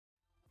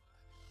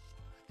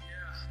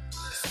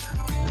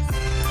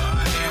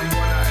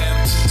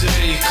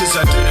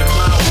cause I did it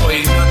my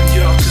way.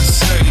 Nothing y'all can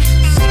say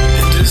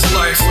in this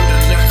life or the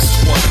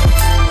next one.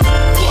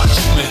 Watch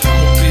me,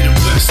 I'ma be the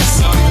best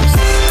of others.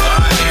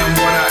 I am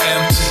what I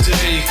am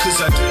today, cause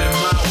I did it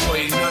my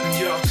way.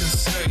 Nothing y'all can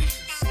say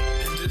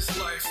in this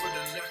life or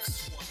the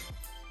next one.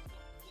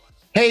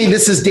 Hey,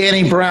 this is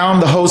Danny Brown,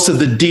 the host of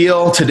The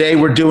Deal. Today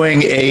we're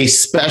doing a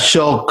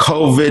special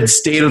COVID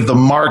state of the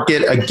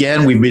market.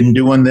 Again, we've been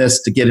doing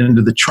this to get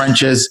into the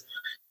trenches.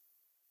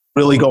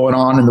 Really going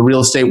on in the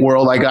real estate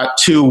world. I got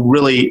two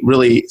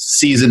really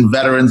seasoned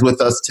veterans with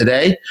us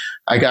today.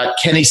 I got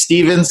Kenny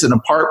Stevens, an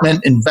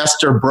apartment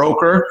investor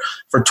broker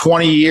for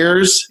 20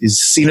 years. He's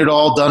seen it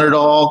all, done it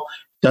all,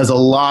 does a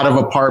lot of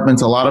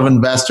apartments, a lot of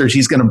investors.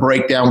 He's going to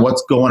break down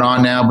what's going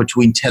on now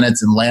between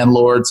tenants and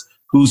landlords,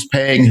 who's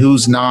paying,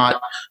 who's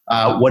not,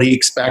 what he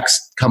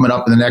expects coming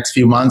up in the next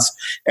few months.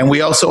 And we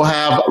also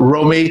have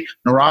Romy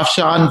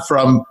Nourafchan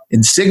from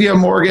Insigna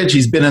Mortgage.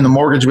 He's been in the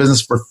mortgage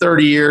business for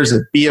 30 years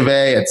at B of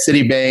A, at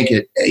Citibank,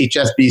 at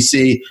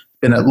HSBC,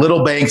 been at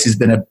little banks. He's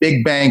been at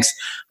big banks.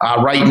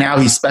 Right now,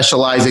 he's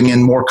specializing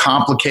in more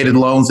complicated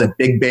loans that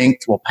big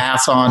banks will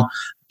pass on.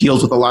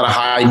 Deals with a lot of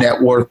high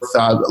net worth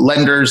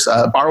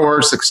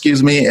borrowers,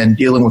 and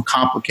dealing with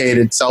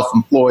complicated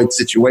self-employed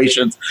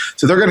situations.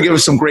 So they're going to give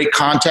us some great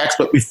context.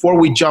 But before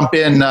we jump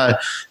in to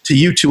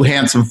you two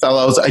handsome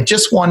fellows, I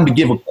just wanted to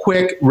give a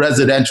quick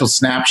residential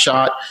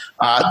snapshot.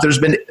 There's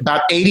been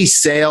about 80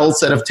 sales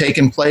that have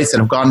taken place that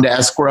have gone to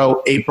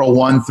escrow April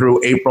 1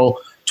 through April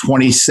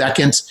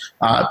 22nd.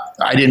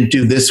 I didn't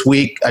do this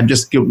week. I'm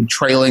just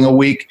trailing a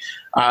week.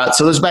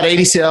 So there's about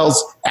 80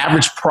 sales.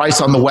 Average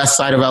price on the west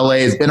side of LA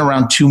has been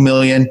around $2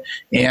 million,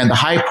 and the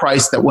high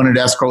price that went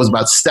into escrow is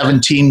about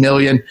 $17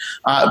 million.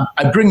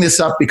 I bring this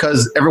up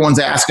because everyone's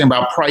asking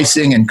about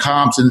pricing and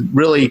comps, and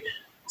really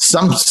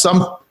some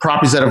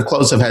properties that have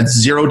closed have had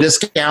zero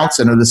discounts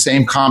and are the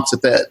same comps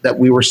that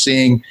we were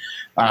seeing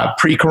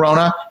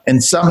pre-corona,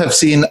 and some have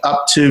seen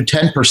up to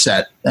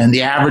 10%, and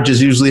the average is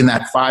usually in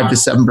that 5 to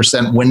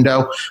 7%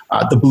 window.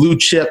 The blue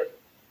chip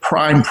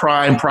prime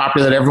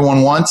property that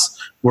everyone wants,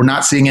 we're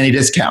not seeing any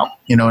discount,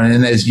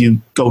 and as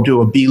you go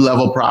to a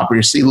B-level property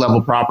or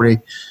C-level property,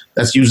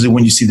 that's usually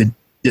when you see the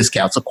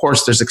discounts. Of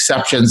course, there's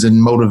exceptions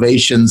and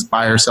motivations,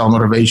 buyer-sell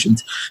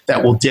motivations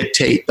that will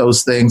dictate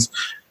those things.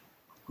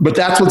 But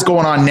that's what's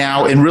going on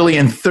now. And really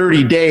in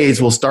 30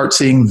 days, we'll start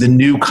seeing the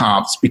new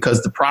comps,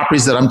 because the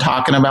properties that I'm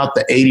talking about,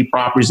 the 80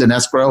 properties in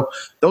escrow,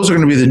 those are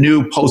going to be the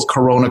new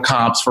post-corona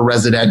comps for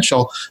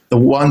residential. The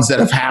ones that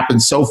have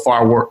happened so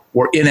far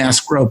were in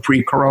escrow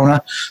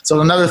pre-corona.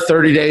 So another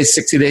 30 days,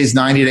 60 days,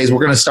 90 days, we're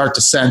going to start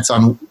to sense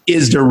on,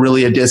 is there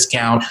really a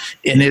discount,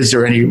 and is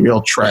there any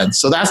real trends?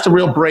 So that's the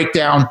real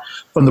breakdown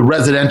from the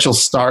residential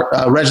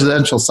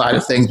side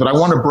of things. But I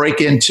want to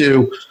break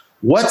into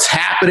what's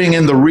happening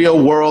in the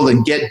real world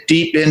and get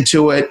deep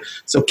into it.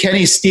 So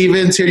Kenny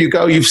Stevens, here you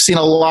go. You've seen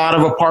a lot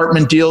of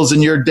apartment deals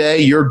in your day.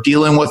 You're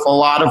dealing with a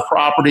lot of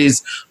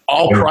properties,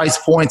 all price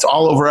points,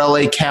 all over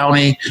LA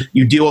County.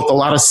 You deal with a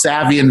lot of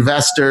savvy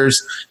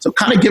investors. So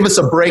kind of give us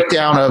a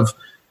breakdown of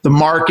the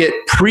market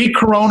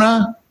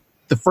pre-corona,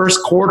 the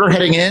first quarter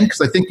heading in, because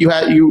I think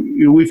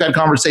we've had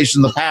conversations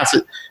in the past.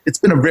 It's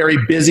been a very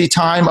busy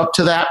time up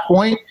to that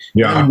point.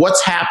 Yeah. And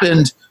what's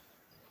happened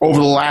over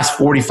the last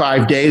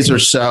 45 days or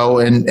so,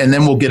 and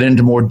then we'll get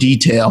into more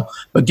detail.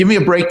 But give me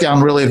a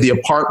breakdown really of the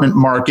apartment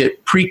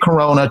market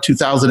pre-corona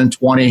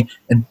 2020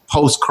 and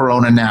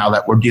post-corona now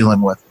that we're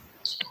dealing with.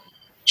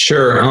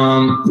 Sure.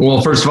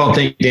 Well, first of all,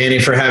 thank you, Danny,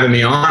 for having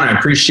me on. I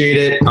appreciate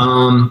it.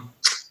 A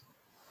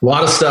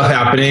lot of stuff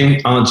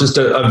happening. Just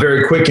a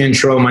very quick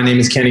intro. My name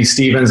is Kenny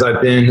Stevens.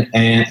 I've been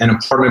an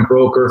apartment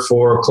broker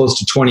for close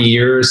to 20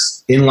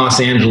 years in Los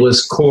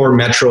Angeles, core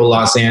metro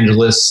Los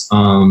Angeles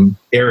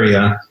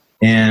area.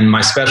 And my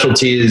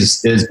specialty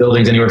is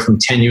buildings anywhere from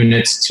 10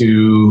 units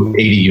to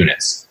 80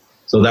 units.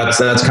 So that's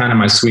kind of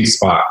my sweet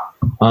spot.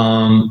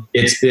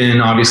 It's been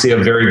obviously a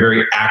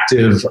very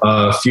active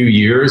few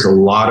years. A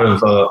lot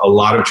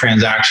of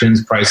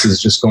transactions,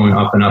 prices just going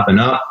up and up and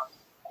up.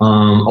 A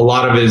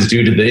lot of it is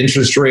due to the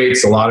interest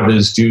rates. A lot of it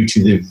is due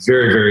to the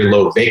very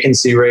low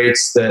vacancy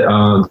rates that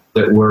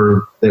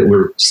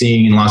we're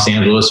seeing in Los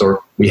Angeles,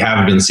 or we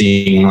have been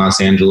seeing in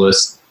Los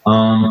Angeles.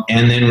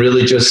 And then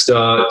really just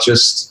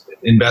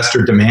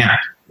investor demand.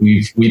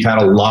 We've had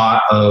a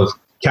lot of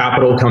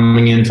capital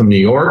coming in from New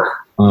York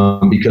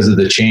because of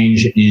the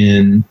change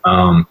in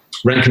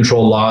rent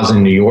control laws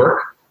in New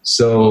York.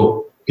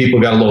 So people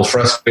got a little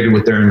frustrated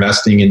with their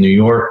investing in New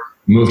York,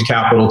 moved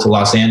capital to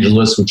Los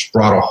Angeles, which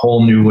brought a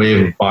whole new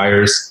wave of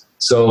buyers.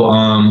 So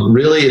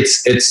really,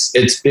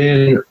 it's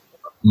been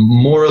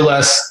more or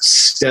less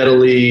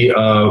steadily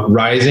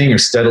rising, or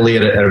steadily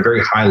at a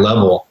very high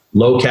level.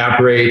 Low cap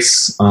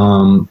rates,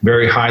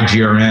 very high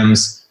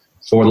GRMs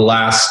for the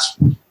last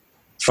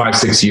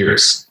 5-6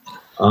 years.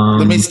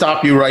 Let me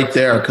stop you right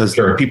there, because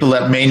Sure. people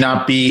that may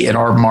not be in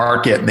our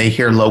market, they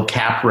hear low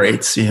cap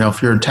rates.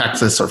 If you're in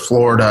Texas or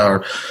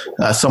Florida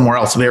or somewhere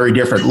else, very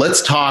different.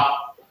 Let's talk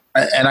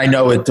and I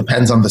know it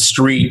depends on the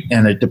street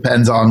and it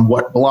depends on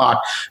what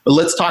block, but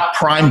let's talk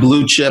prime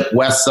blue chip,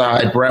 West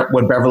Side,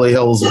 Brentwood, Beverly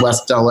Hills,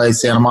 West LA,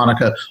 Santa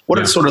Monica. What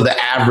are sort of the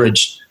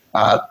average,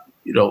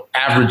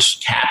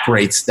 average cap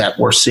rates that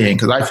we're seeing?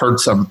 Because I've heard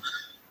some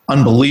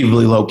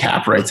unbelievably low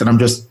cap rates, and I'm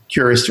just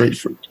curious to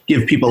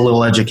give people a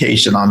little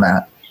education on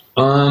that.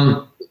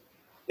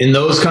 In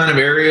those kind of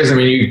areas, I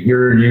mean,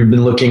 you've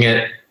been looking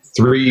at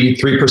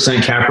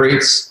 3% cap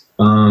rates.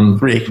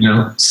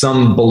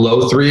 Some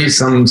below 3,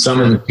 some in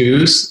the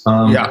 2s.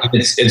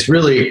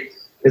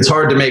 It's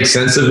hard to make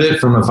sense of it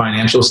from a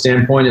financial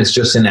standpoint. It's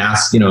just an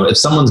asset. If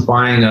someone's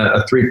buying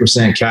a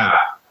 3% cap,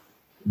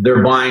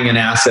 they're buying an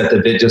asset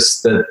that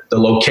the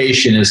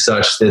location is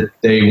such that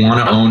they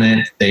want to own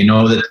it. They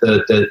know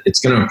that it's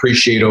going to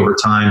appreciate over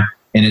time,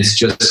 and it's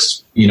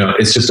just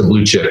a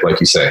blue chip, like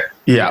you say.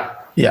 Yeah.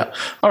 Yeah.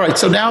 All right.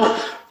 So now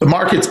the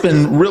market's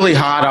been really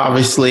hot,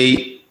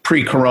 obviously,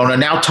 pre-corona.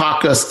 Now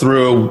talk us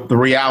through the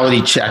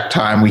reality check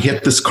time. We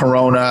hit this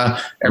corona.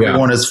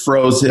 Everyone is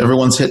frozen.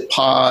 Everyone's hit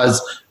pause.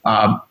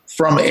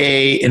 From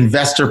a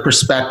investor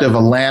perspective, a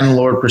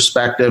landlord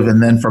perspective,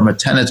 and then from a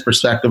tenant's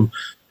perspective,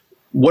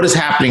 what is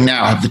happening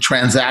now? Have the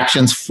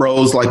transactions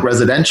froze like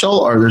residential?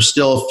 Or are there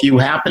still a few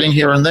happening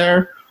here and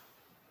there?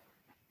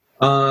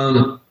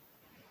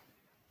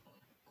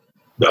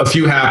 A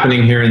few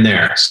happening here and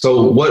there.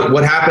 So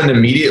what happened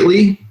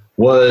immediately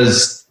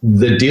was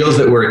the deals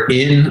that were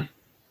in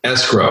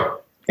escrow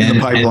and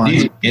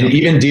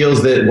even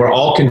deals that were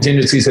all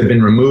contingencies have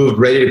been removed,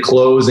 ready to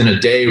close in a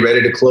day,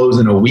 ready to close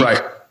in a week,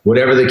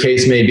 whatever the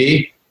case may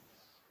be.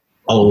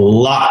 A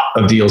lot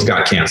of deals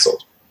got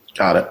canceled.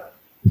 Got it.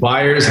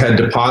 Buyers had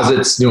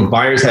deposits,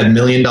 buyers had $1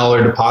 million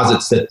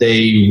deposits that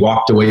they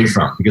walked away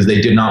from because they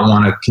did not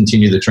want to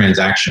continue the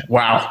transaction.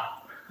 Wow.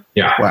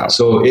 Yeah. Wow.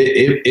 So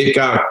it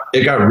got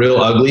real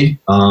ugly.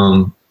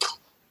 And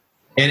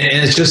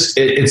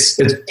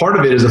it's part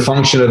of it is a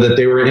function of that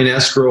they were in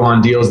escrow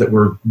on deals that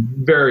were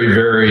very,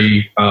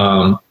 very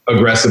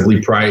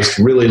aggressively priced,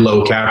 really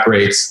low cap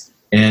rates.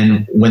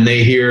 And when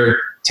they hear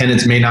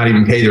tenants may not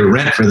even pay their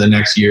rent for the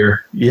next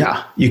year.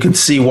 Yeah. You can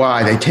see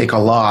why they take a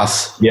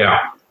loss. Yeah.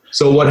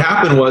 So what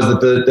happened was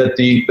that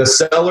the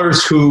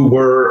sellers who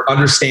were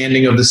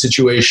understanding of the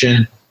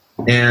situation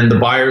and the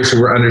buyers who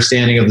were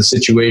understanding of the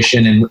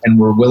situation and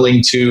were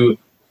willing to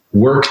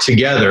work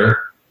together,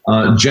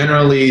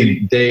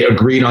 generally they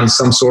agreed on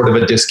some sort of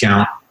a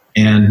discount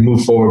and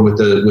move forward with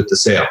the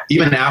sale.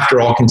 Even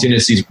after all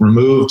contingencies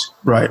removed,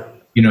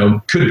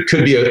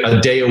 could be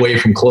a day away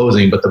from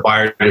closing, but the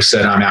buyer just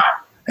said, I'm out.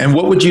 And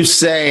what would you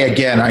say,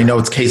 again, I know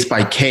it's case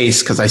by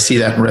case because I see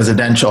that in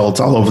residential,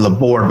 it's all over the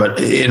board, but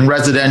in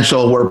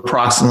residential, we're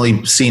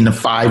approximately seeing a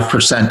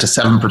 5% to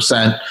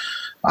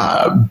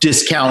 7%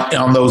 discount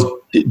on those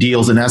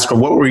deals in escrow.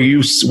 What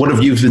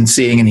have you been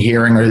seeing and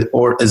hearing,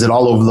 or is it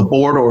all over the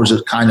board, or is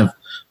it kind of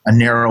a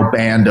narrow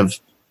band of?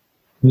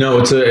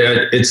 No,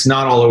 it's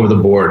not all over the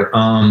board.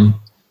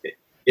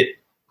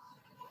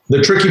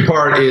 The tricky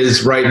part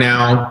is right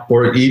now,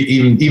 or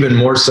even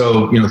more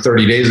so,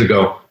 30 days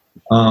ago,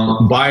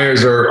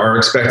 buyers are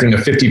expecting a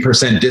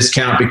 50%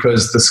 discount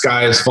because the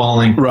sky is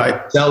falling.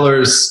 Right.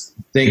 Sellers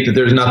think that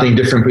there's nothing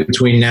different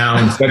between now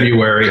and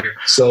February.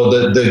 So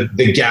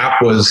the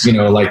gap was,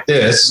 like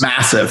this.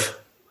 Massive.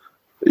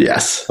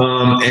 Yes.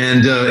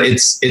 And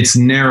it's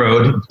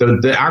narrowed.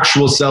 The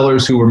actual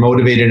sellers who were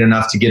motivated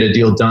enough to get a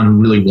deal done, who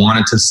really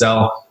wanted to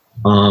sell,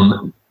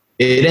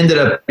 it ended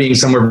up being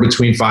somewhere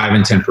between 5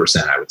 and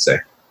 10%, I would say.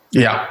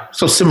 Yeah.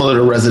 So similar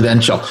to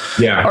residential.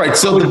 Yeah. All right.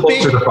 So probably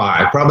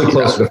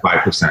closer to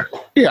 5%.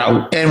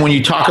 Yeah. And when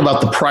you talk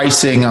about the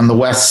pricing on the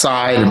West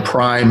Side and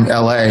prime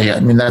LA, I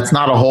mean, that's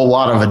not a whole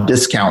lot of a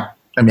discount.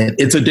 I mean,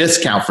 it's a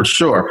discount for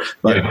sure,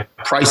 but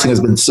pricing has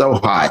been so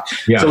high.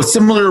 Yeah. So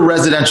similar to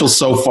residential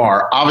so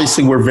far.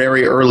 Obviously, we're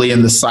very early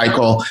in the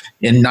cycle.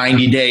 In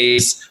 90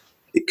 days,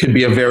 it could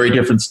be a very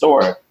different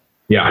story.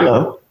 Yeah.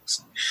 Hello.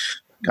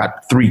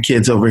 Got 3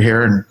 kids over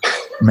here and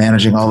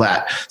managing all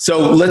that.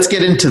 So let's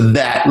get into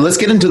that. Let's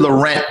get into the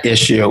rent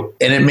issue.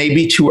 And it may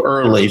be too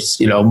early.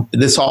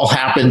 This all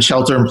happened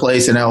shelter in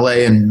place in LA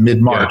in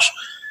mid-March. Yeah.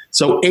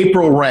 So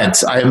April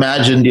rents, I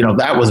imagined,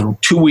 that was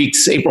 2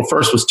 weeks. April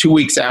 1st was 2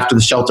 weeks after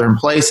the shelter in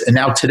place. And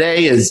now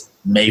today is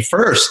May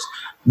 1st.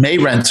 May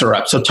rents are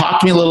up. So talk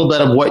to me a little bit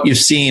of what you've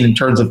seen in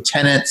terms of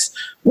tenants,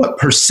 what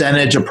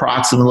percentage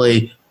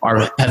approximately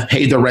have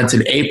paid their rents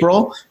in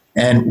April,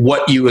 and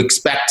what you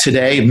expect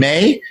today,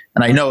 May.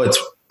 And I know it's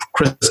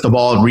crystal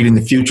ball and reading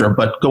the future,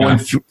 but going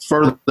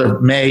further,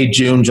 May,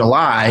 June,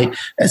 July,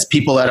 as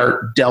people that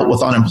are dealt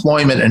with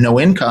unemployment and no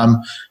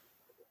income,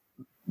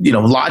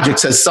 logic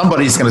says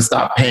somebody's going to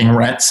stop paying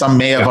rent. Some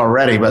may have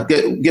already, but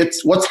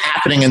what's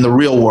happening in the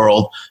real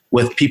world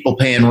with people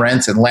paying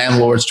rents and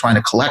landlords trying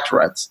to collect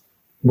rents.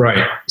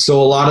 Right. So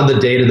a lot of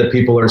the data that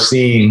people are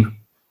seeing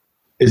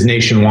is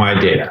nationwide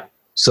data.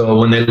 So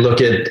when they look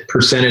at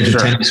percentage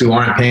of tenants who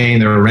aren't paying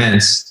their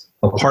rents,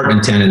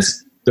 apartment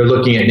tenants, they're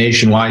looking at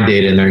nationwide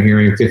data and they're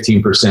hearing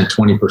 15%,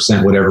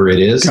 20%, whatever it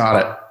is.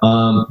 Got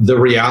it. The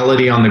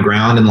reality on the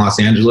ground in Los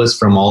Angeles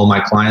from all of my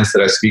clients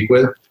that I speak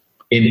with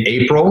In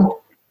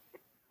April,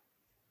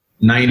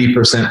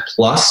 90%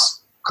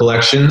 plus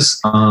collections.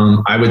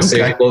 I would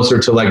say closer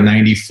to like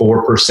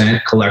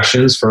 94%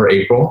 collections for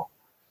April,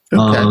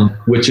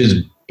 which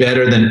is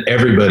better than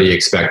everybody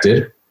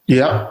expected.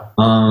 Yeah.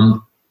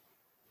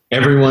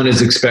 Everyone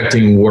is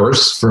expecting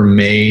worse for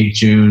May,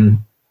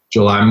 June,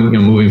 July,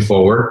 moving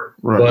forward,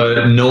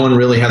 but no one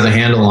really has a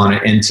handle on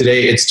it. And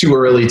today, it's too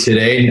early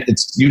today.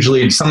 It's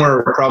usually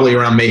somewhere probably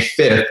around May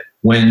 5th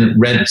when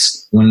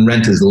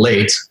rent is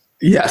late.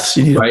 Yes.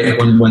 Right.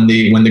 When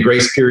the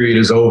grace period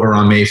is over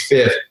on May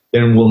 5th,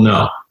 then we'll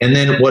know. And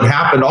then what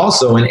happened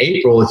also in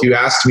April, if you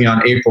asked me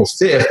on April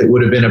 5th, it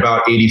would have been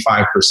about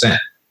 85%.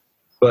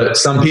 But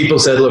some people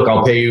said, look,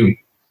 I'll pay you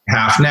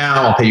half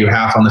now. I'll pay you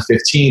half on the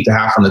 15th,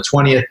 half on the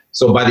 20th.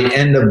 So by the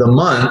end of the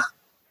month,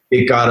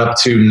 it got up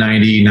to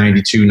 90,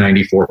 92,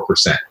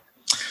 94%.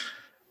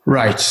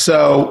 Right.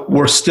 So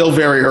we're still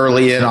very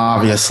early in,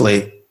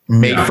 obviously.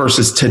 May 1st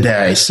is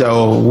today.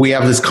 So we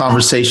have this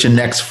conversation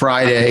next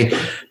Friday.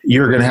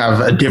 You're going to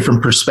have a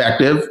different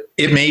perspective.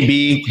 It may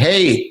be,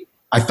 hey,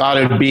 I thought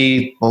it would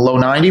be below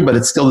 90, but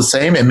it's still the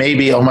same. It may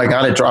be, oh my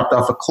God, it dropped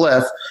off a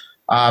cliff.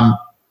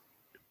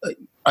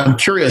 I'm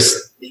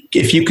curious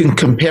if you can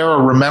compare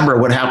or remember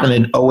what happened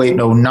in 08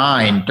 and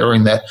 09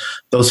 during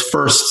those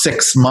first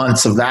 6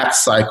 months of that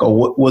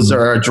cycle. Was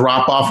there a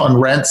drop off on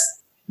rents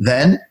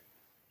then?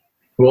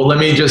 Well, let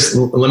me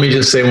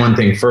just say one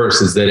thing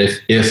first, is that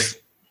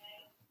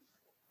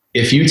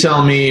if you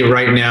tell me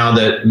right now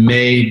that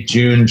May,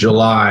 June,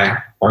 July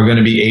are going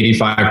to be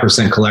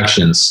 85%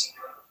 collections,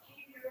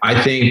 I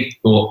think,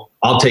 well,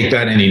 I'll take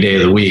that any day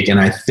of the week. And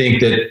I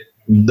think that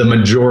the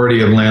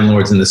majority of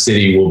landlords in the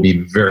city will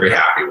be very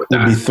happy with that.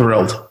 Will be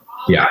thrilled.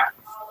 Yeah.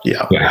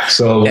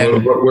 So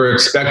we're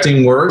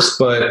expecting worse,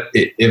 but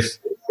if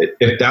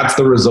that's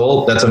the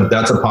result, that's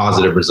a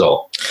positive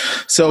result.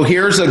 So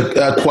here's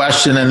a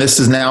question, and this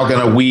is now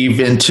going to weave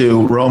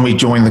into Romy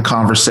joining the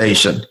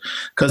conversation,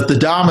 because the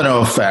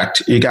domino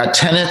effect, you got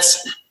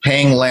tenants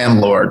paying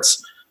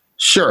landlords.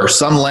 Sure,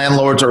 some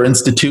landlords are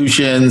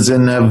institutions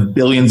and have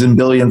billions and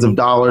billions of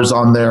dollars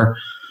on their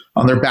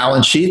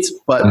balance sheets,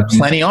 but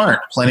plenty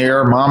aren't. Plenty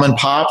are mom and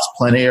pops,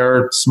 plenty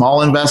are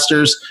small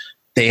investors.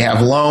 They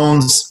have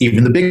loans.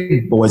 Even the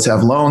big boys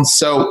have loans.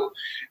 So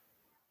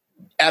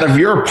out of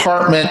your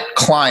apartment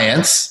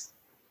clients,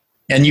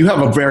 and you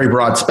have a very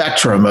broad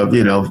spectrum of,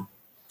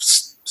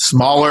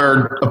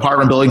 smaller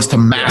apartment buildings to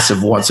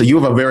massive ones. So you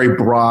have a very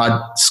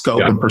broad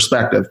scope and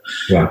perspective.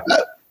 Yeah.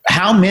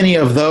 How many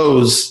of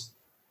those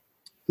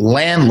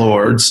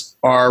landlords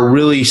are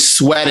really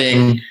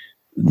sweating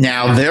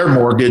now their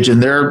mortgage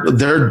and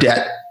their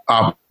debt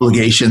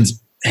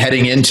obligations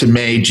heading into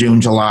May,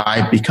 June,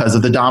 July because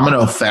of the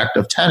domino effect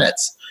of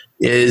tenants?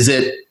 Is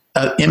it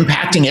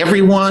impacting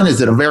everyone?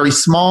 Is it a very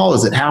small?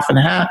 Is it half and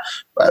half?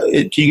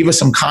 Can you give us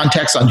some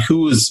context on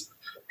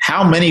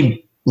how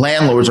many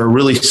landlords are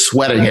really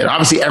sweating it?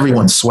 Obviously,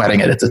 everyone's sweating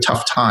it. It's a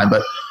tough time,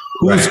 but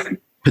who's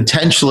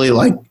potentially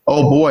like,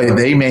 oh boy,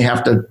 they may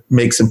have to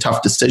make some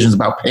tough decisions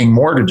about paying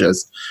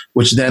mortgages,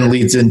 which then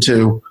leads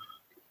into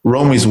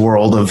Romy's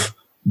world of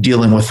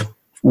dealing with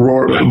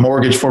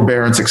mortgage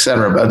forbearance, et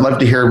cetera. But I'd love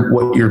to hear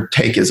what your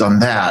take is on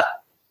that.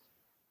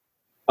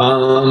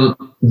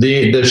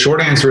 The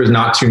short answer is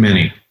not too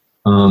many.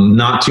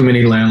 Not too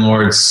many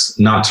landlords,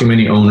 not too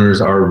many owners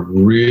are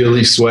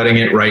really sweating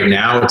it right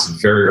now. It's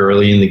very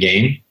early in the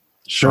game.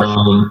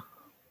 Sure.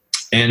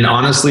 And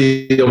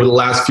honestly, over the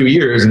last few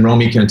years, and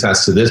Romy can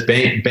attest to this,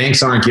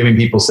 banks aren't giving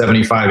people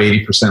 75,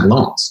 80%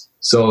 loans.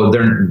 So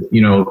they're,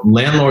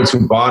 landlords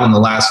who bought in the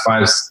last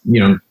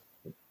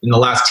in the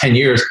last 10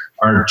 years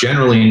are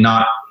generally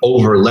not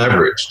over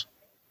leveraged.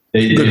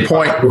 Good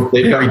point.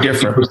 They've got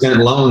 50%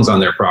 loans on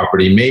their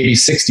property, maybe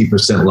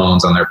 60%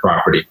 loans on their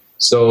property.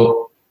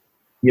 So,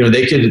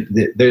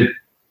 the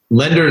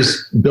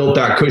lenders built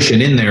that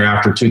cushion in there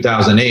after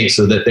 2008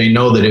 so that they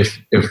know that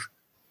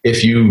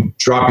if you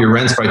drop your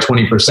rents by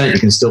 20%, you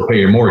can still pay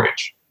your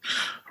mortgage.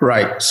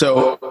 Right.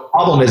 So the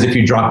problem is if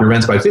you drop your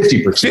rents by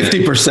 50%.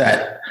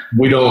 50%.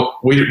 We don't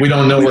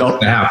know what's going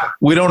to happen.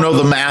 We don't know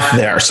the math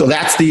there. So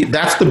that's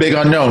the big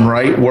unknown,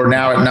 right? We're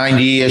now at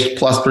 90-ish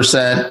plus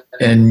percent,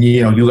 and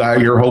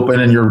you're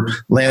hoping, and your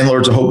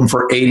landlords are hoping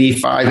for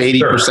 85, 80%,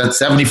 sure.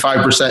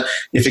 75%.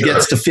 If it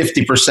gets to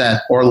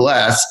 50% or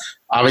less,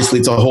 obviously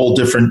it's a whole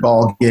different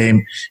ball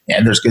game,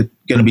 and there's going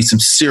to be some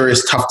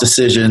serious tough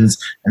decisions,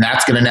 and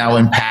that's going to now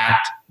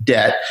impact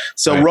debt.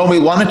 So right. Romy,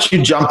 why don't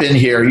you jump in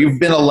here?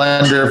 You've been a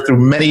lender through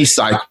many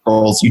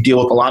cycles. You deal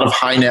with a lot of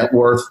high net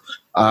worth,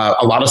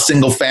 a lot of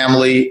single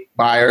family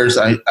buyers.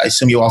 I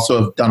assume you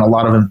also have done a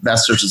lot of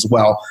investors as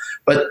well.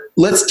 But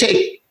let's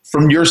take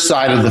from your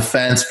side of the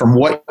fence, from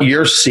what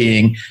you're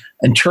seeing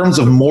in terms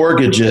of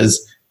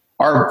mortgages,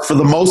 are for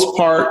the most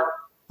part,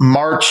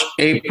 March,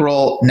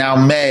 April, now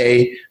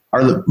May,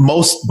 are the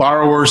most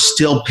borrowers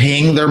still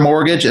paying their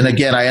mortgage? And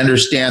again, I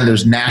understand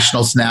there's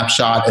national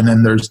snapshot and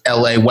then there's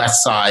LA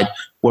Westside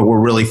where we're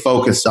really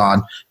focused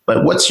on.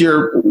 But what's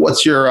your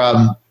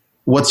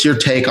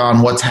take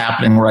on what's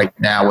happening right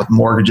now with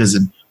mortgages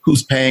and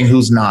who's paying,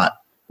 who's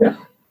not? Yeah.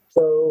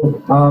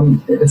 So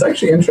it's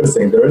actually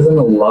interesting. There isn't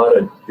a lot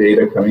of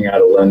data coming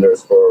out of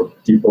lenders for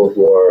people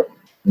who are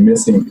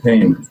missing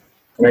payments.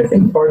 And I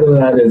think part of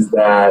that is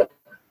that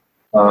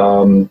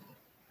the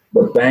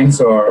banks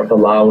are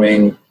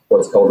allowing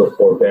what's called a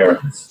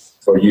forbearance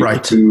for you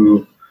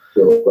to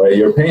delay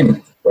your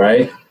payment,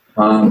 right?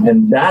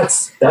 And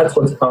that's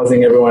what's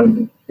causing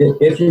everyone,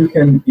 if you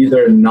can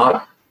either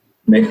not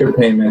make your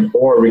payment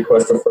or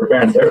request a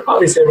forbearance,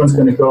 obviously everyone's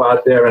going to go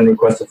out there and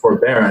request a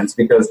forbearance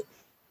because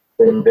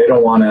they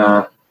don't want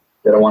to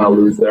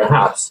lose their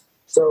house.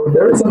 So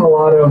there isn't a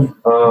lot of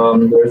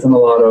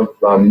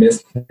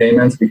missed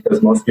payments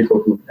because most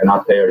people who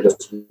cannot pay are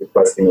just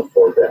requesting a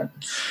forbearance.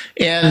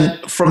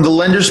 And from the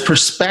lender's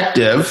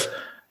perspective,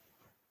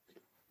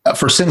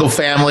 for single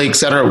family, et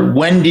cetera,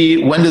 when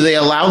do they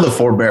allow the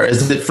forbearance?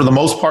 Is it for the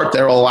most part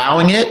they're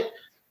allowing it,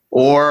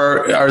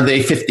 or are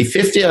they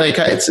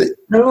 50-50?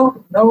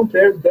 No,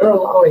 they're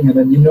allowing it.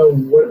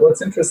 And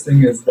what's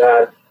interesting is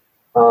that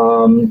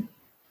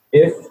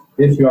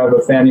if you have a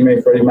Fannie Mae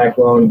Freddie Mac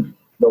loan,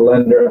 the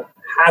lender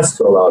has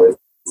to allow it.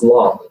 It's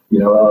law. A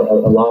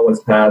law was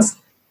passed,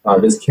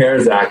 this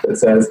CARES Act, that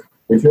says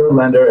if you're a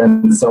lender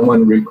and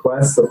someone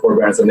requests a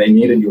forbearance and they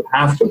need it, you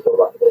have to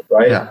provide it,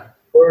 right? Yeah.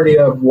 Majority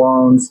of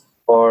loans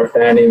are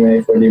Fannie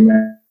Mae, Freddie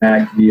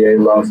Mac, VA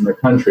loans in the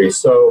country.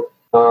 So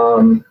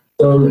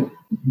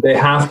they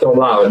have to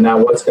allow it. Now,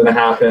 what's going to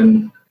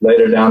happen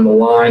later down the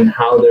line,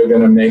 how they're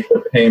going to make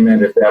the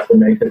payment, if they have to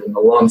make it in a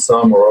lump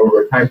sum or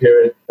over a time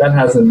period, that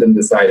hasn't been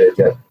decided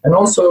yet. And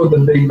also the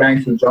big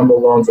banks with jumbo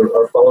loans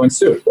are following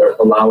suit. They're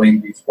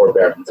allowing these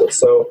forbearances.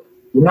 So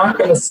you're not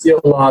going to see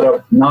a lot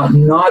of, not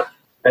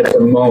at the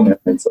moment.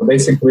 And so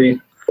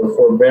basically the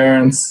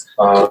forbearance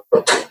per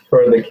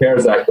the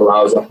CARES Act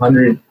allows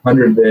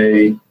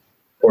 100-day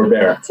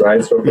forbearance,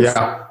 right? So for 6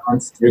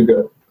 months, you're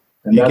good.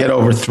 And you get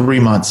over 3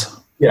 months.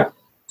 Yeah.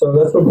 So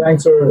that's what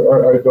banks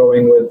are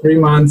going with, 3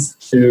 months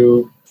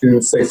to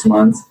 6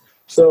 months.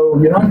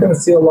 So you're not going to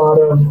see a lot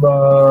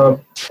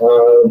of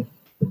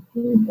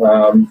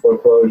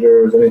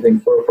foreclosures,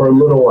 anything for a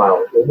little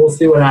while. We'll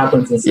see what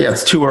happens.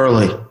 It's too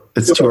early.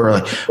 It's too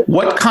early.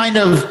 What kind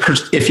of,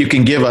 if you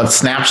can give a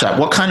snapshot,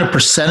 what kind of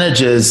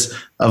percentages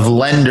of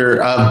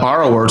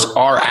borrowers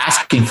are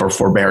asking for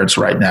forbearance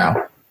right now?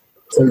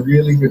 It's a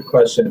really good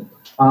question.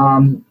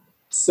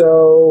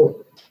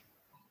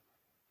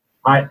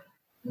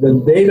 The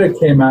data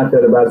came out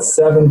that about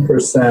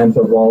 7%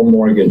 of all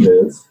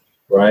mortgages,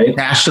 right?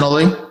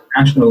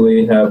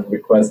 Nationally have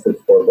requested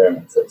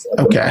forbearances.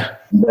 Okay.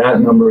 That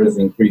number is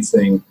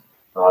increasing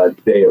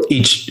daily.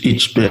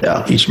 Each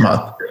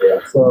month. Yeah.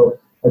 So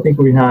I think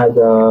we had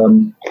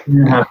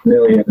 3.5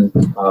 million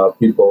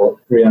people,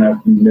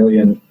 3.5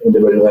 million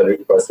individuals that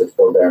requested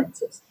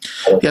forbearances.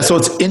 Yeah. So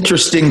it's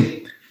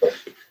interesting.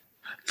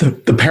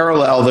 The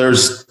parallel,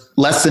 there's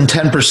less than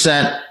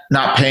 10%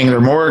 not paying their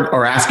mortgage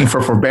or asking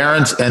for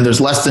forbearance, and there's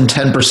less than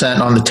 10%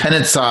 on the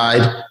tenant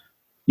side,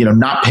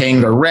 not paying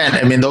their rent.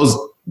 I mean, those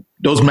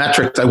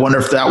metrics, I wonder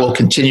if that will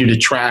continue to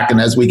track, and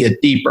as we get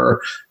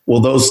deeper, will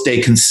those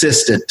stay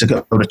consistent to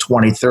go to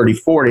 20, 30,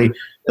 40?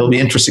 It'll be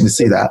interesting to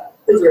see that.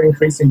 These are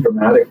increasing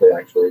dramatically,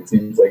 actually. It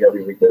seems like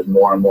every week there's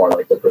more and more,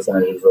 like the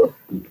percentages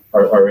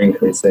are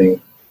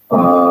increasing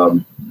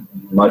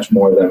much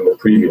more than the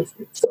previous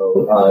week.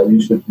 So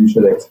you should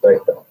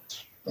expect that.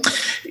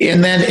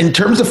 And then in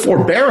terms of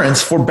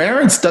forbearance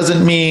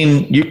doesn't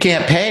mean you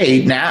can't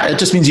pay now. It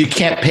just means you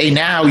can't pay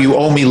now. You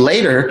owe me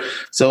later.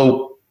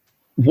 So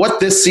what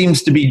this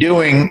seems to be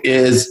doing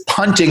is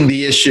punting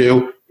the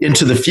issue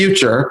into the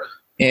future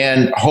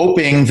and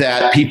hoping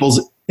that people's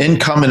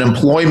income and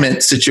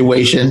employment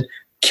situation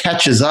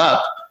catches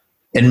up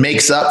and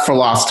makes up for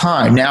lost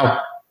time.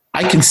 Now,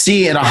 I can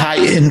see in a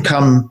high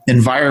income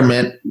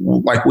environment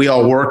like we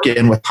all work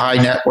in with high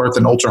net worth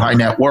and ultra high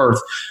net worth,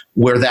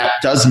 where that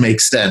does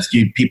make sense.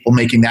 People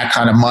making that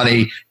kind of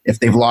money, if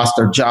they've lost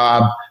their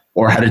job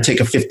or had to take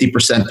a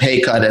 50%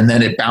 pay cut and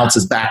then it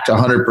bounces back to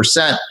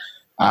 100%,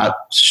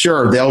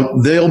 sure,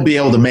 they'll be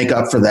able to make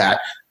up for that.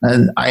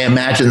 And I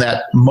imagine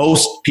that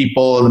most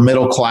people in the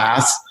middle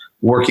class,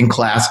 working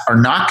class, are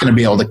not going to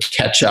be able to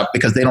catch up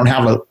because they don't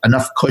have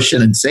enough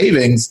cushion and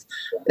savings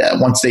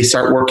once they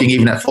start working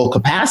even at full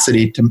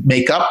capacity to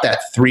make up that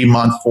 3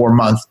 month, 4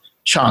 month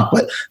chunk.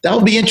 But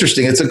that'll be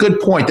interesting. It's a good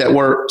point that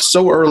we're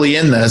so early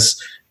in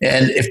this.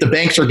 And if the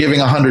banks are giving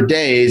 100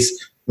 days,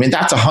 I mean,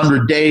 that's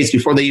 100 days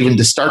before they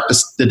even start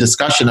the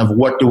discussion of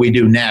what do we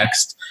do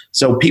next.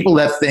 So people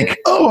that think,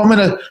 I'm going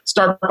to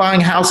start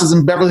buying houses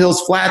in Beverly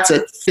Hills Flats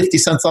at 50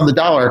 cents on the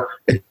dollar,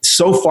 it's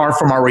so far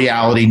from our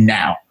reality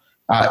now.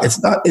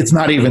 It's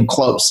not even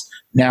close.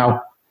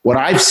 Now, what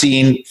I've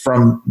seen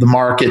from the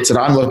markets that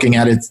I'm looking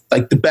at, it's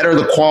like the better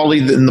the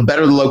quality and the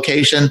better the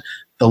location,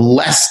 the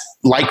less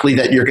likely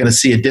that you're going to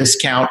see a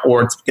discount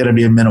or it's going to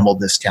be a minimal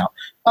discount.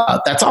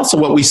 That's also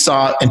what we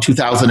saw in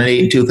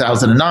 2008 and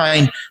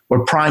 2009,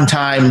 where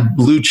primetime,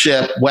 blue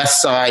chip,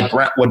 Westside,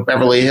 Brentwood,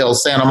 Beverly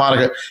Hills, Santa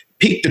Monica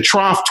peaked to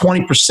trough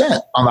 20%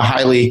 on the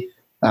highly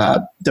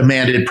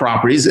demanded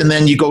properties. And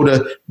then you go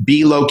to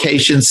B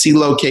locations, C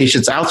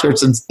locations,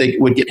 outskirts, and they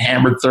would get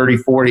hammered 30,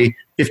 40,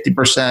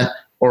 50%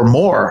 or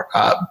more.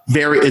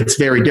 It's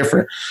very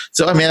different.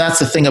 So, I mean, that's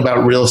the thing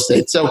about real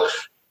estate. So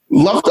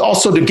love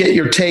also to get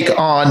your take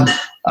on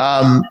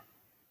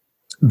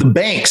the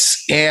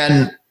banks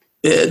and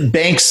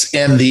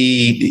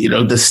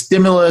the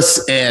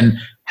stimulus and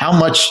how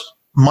much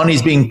money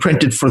is being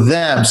printed for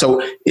them.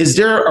 So is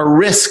there a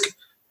risk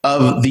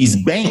of these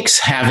banks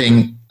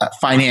having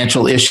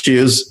financial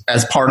issues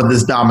as part of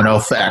this domino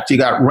effect? You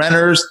got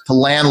renters to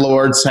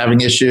landlords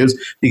having issues.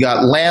 You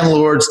got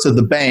landlords to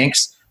the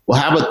banks. Well,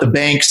 how about the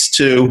banks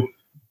to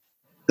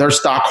their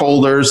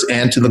stockholders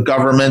and to the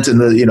government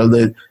and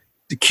the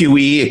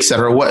QE, et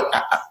cetera?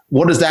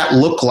 What does that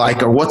look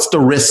like, or what's the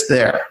risk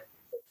there?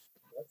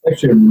 That's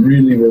actually a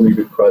really, really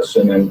good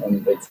question.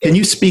 And can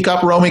you speak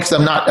up, Romy? Because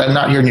I'm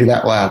not hearing you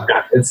that loud.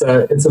 Yeah, it's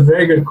a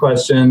very good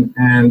question.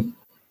 And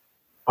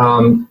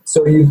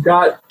so you've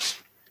got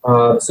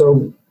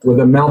so with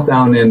the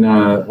meltdown in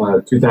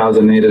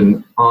 2008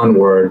 and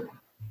onward,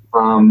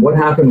 what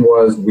happened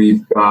was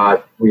we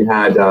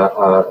had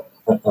a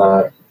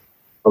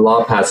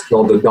law passed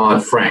called the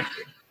Dodd-Frank,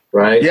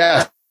 right?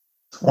 Yeah,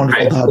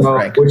 wonderful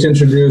Dodd-Frank, which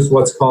introduced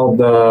what's called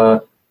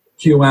the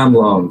QM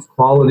loans,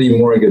 quality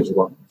mortgage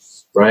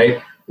loans, right?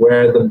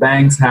 Where the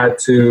banks had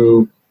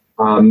to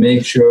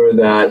make sure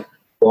that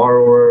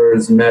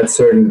borrowers met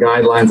certain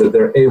guidelines that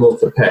they're able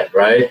to pay,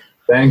 right?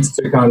 Banks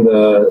took on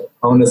the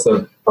onus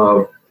of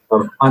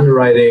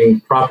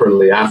underwriting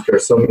properly after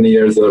so many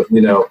years of,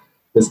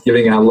 just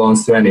giving out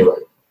loans to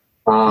anybody.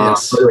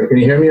 Yes. Can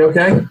you hear me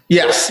okay?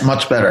 Yes,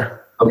 much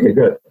better. Okay,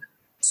 good.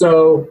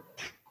 So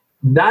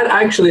that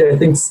actually, I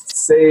think,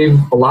 saved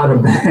a lot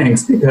of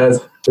banks because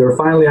they were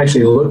finally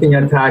actually looking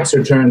at tax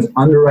returns,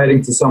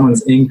 underwriting to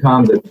someone's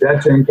income, the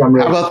debt to income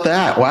rate. How about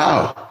that?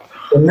 Wow.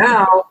 So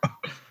now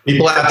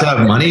people have to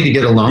have money to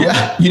get a loan.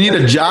 Yeah, you need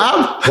a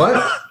job?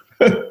 What?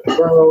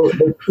 So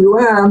the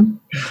QM,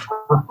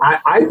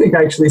 I think,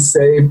 actually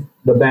saved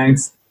the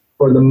banks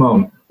for the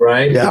moment,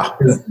 right? Yeah.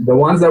 Because the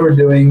ones that were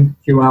doing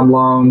QM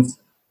loans,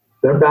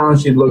 their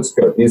balance sheet looks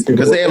good. These people,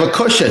 because they have a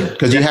cushion,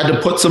 because you had to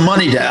put some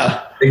money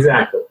down.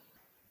 Exactly.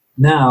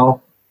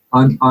 Now,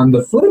 on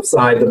the flip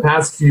side, the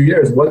past few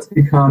years, what's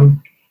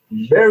become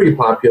very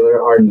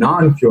popular are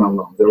non-QM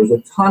loans. There was a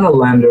ton of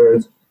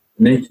lenders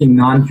making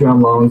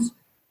non-QM loans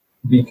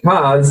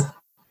because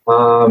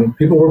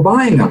people were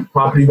buying them.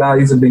 Property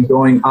values have been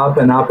going up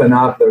and up and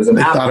up. There's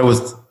They thought it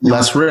was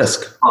less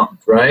risk.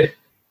 Right?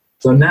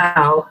 So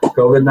now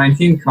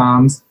COVID-19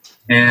 comes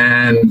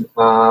and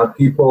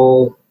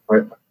people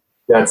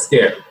got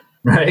scared,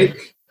 right?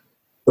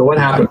 So what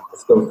happened?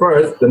 So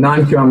first, the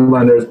non-QM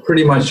lenders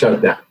pretty much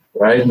shut down,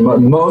 right?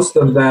 Most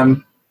of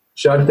them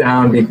shut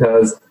down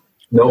because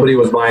nobody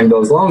was buying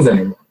those loans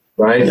anymore,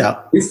 right?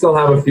 Yeah. We still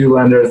have a few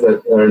lenders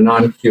that are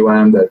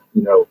non-QM that,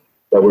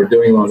 that were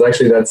doing loans.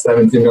 Actually, that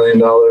 $17 million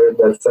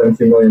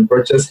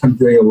purchase I'm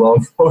doing a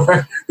loan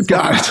for.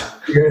 Got it.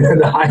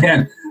 The high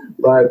end.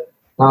 But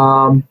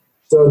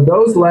so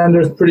those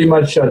lenders pretty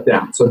much shut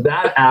down. So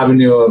that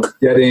avenue of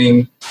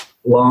getting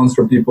loans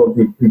for people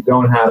who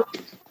don't have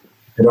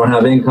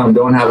income,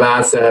 don't have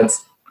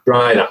assets,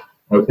 dried up.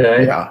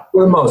 Okay. Yeah.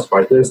 For the most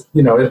part, there's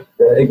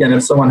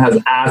if someone has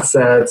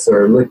assets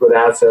or liquid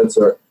assets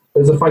or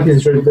there's a funky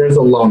situation, there's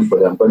a loan for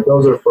them. But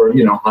those are for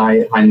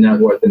high net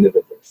worth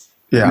individuals.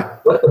 Yeah.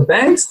 What the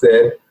banks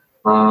did,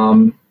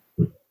 a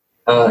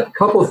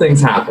couple of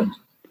things happened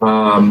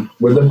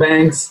with the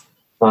banks.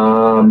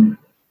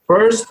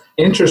 First,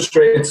 interest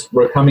rates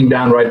were coming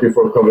down right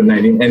before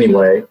COVID-19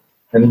 anyway,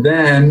 and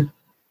then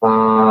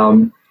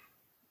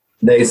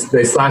they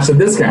slashed the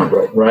discount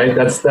rate. Right,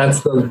 that's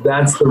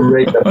the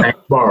rate that banks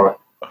borrow.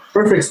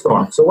 Perfect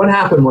storm. So what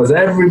happened was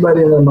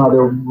everybody and their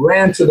mother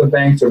ran to the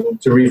bank to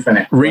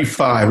refinance.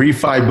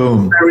 Refi,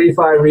 boom.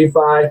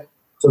 Refi.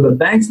 So the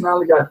banks not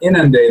only got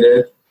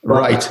inundated, but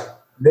right.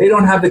 They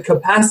don't have the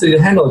capacity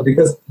to handle it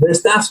because their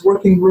staff's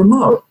working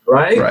remote,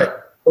 right? Right.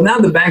 So now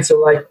the banks are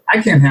like,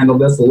 I can't handle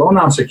this. The loan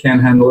officer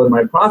can't handle it.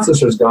 My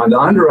processor's gone. The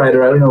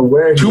underwriter, I don't know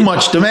where. Too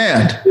much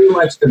demand.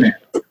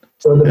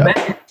 So the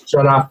bank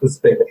shut off the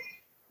spigot,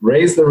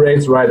 raised the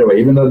rates right away,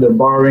 even though they're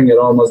borrowing at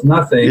almost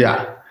nothing.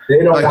 Yeah.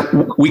 They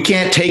don't. We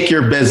can't take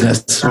your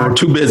business. We're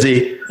too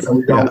busy. And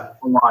we don't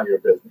want your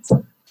business.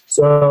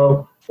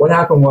 So what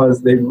happened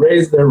was they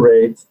raised their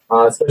rates,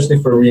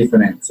 especially for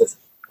refinances.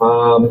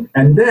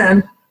 And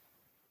then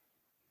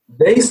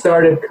they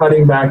started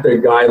cutting back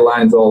their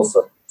guidelines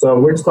also. So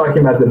we're just talking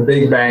about the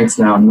big banks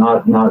now,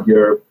 not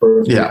your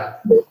personal. Yeah.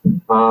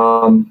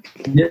 So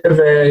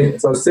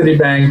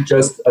Citibank,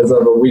 just as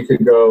of a week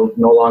ago,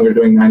 no longer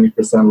doing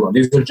 90% loans.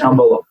 These are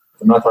jumbo loans.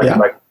 I'm not talking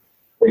about.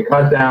 They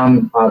cut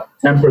down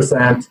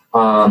 10%.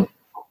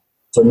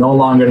 So no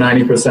longer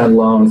 90%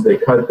 loans. They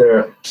cut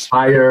their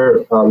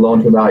higher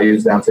loan to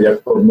values down, so you have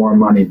to put more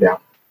money down.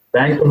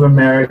 Bank of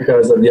America,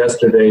 as of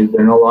yesterday,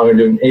 they're no longer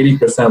doing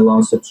 80%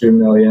 loans to $2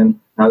 million.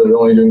 Now they're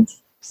only doing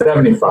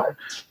 75.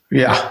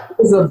 Yeah.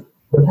 Because of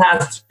the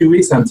past 2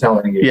 weeks, I'm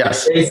telling you.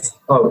 Yes.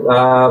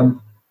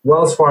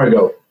 Wells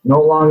Fargo,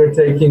 no longer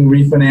taking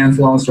refinance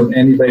loans from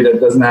anybody that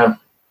doesn't have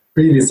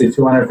previously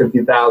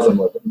 250,000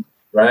 with them,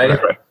 right?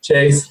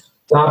 Chase,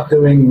 stop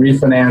doing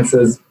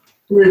refinances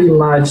pretty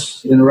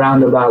much in a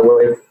roundabout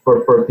way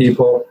for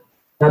people.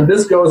 And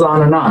this goes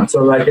on and on.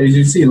 So like, as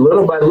you see,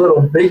 little by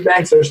little, big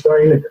banks are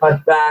starting to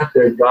cut back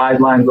their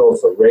guidelines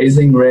also,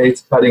 raising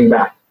rates, cutting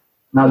back.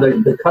 Now,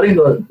 the cutting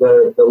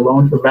the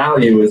loan to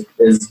value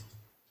is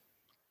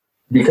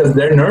because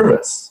they're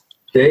nervous.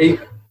 They're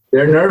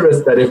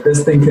nervous that if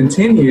this thing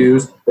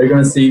continues, they're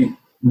going to see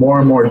more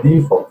and more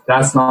defaults.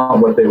 That's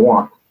not what they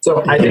want.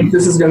 So I think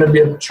this is going to be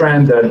a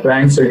trend that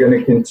banks are going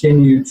to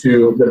continue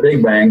to, the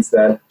big banks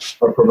that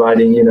are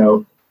providing,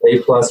 A+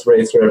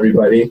 rates for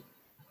everybody,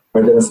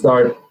 are going to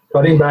start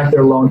cutting back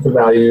their loan to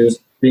values,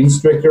 being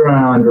stricter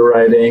on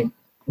underwriting.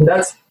 And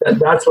that's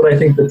what I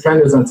think the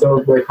trend is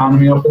until the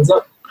economy opens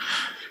up.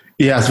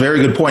 Yeah, it's a very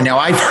good point. Now,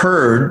 I've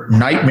heard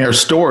nightmare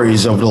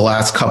stories over the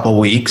last couple of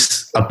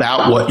weeks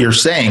about what you're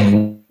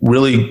saying.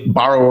 Really,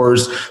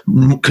 borrowers,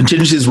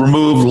 contingencies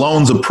removed,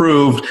 loans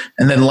approved,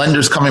 and then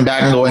lenders coming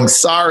back and going,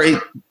 sorry,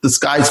 the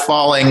sky's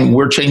falling.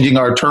 We're changing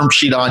our term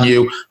sheet on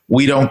you.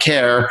 We don't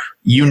care.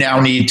 You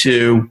now need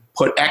to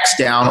put X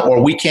down,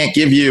 or we can't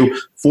give you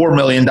 $4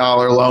 million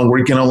loan.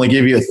 We can only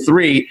give you $3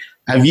 million.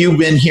 Have you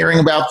been hearing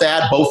about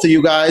that, both of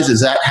you guys?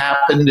 Has that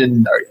happened,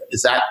 and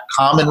is that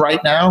common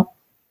right now?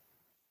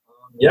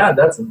 Yeah,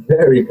 that's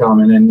very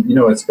common. And,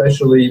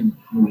 especially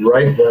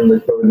right when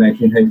the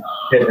COVID-19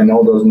 hit and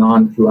all those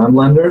non-QM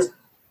lenders,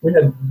 we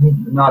had,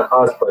 not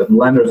us, but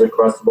lenders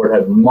across the board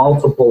had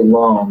multiple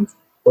loans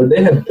where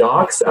they had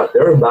docs out. They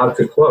were about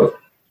to close.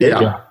 They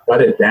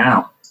cut it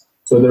down.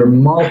 So there are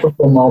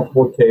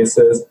multiple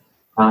cases.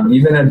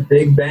 Even at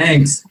big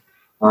banks,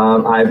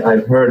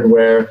 I've heard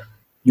where,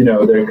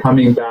 they're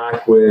coming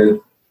back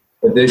with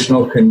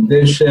additional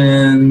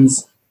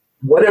conditions,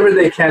 whatever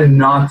they can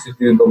not to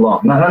do the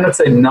loan. I'm not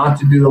saying not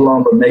to do the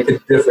loan, but make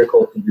it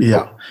difficult to do.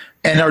 Yeah.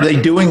 And are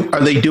they doing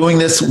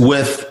this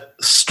with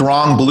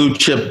strong blue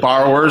chip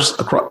borrowers?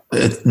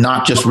 It's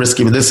not just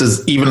risky, but this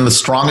is even the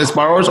strongest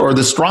borrowers, or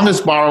the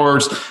strongest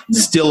borrowers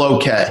still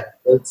okay?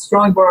 The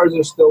strong borrowers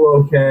are still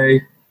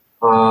okay.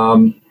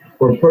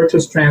 For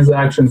purchase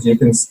transactions, you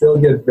can still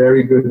get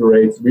very good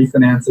rates.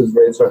 Refinances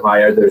rates are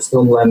higher. There's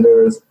still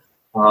lenders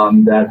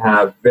that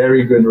have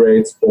very good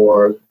rates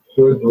for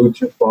good blue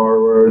chip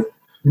borrowers.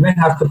 You may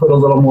have to put a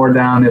little more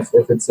down if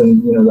it's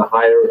in the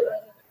higher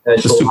echelon.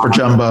 The super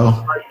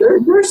jumbo.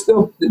 They're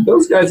still,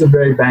 those guys are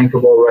very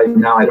bankable right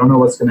now. I don't know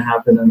what's going to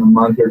happen in a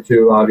month or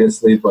two,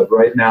 obviously, but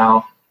right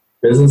now,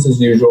 business as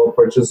usual.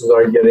 Purchases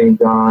are getting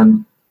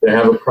done. They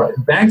have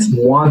banks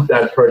want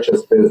that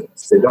purchase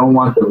business. They don't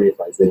want the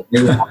refis. They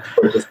do want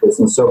purchase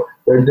business. So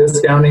they're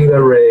discounting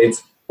their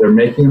rates. They're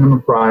making them a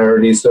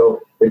priority.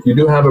 So if you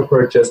do have a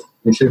purchase,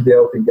 you should be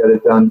able to get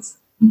it done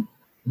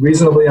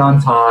reasonably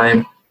on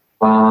time.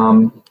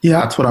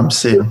 That's what I'm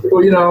seeing.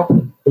 People,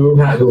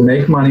 who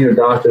make money, or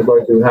doctors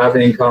like who have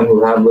income,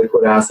 who have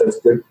liquid assets,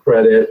 good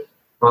credit.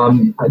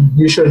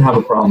 You shouldn't have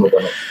a problem with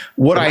them.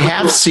 What I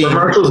have seen,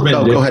 commercial's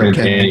been different,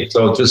 Danny.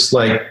 So just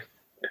like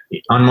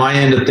on my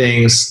end of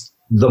things,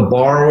 the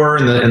borrower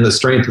and the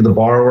strength of the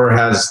borrower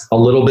has a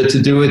little bit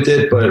to do with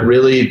it, but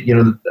really,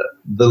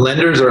 the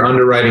lenders are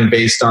underwriting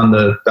based on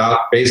the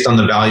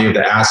value of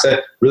the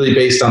asset, really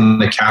based on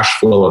the cash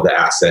flow of the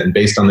asset and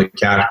based on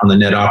the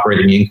net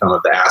operating income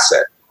of the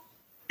asset.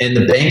 And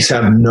the banks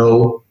have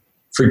no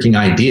freaking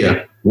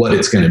idea what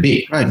it's going to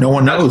be. Right. No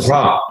one knows.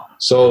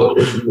 So,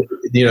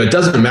 it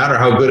doesn't matter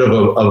how good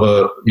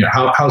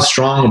how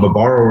strong of a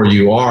borrower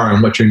you are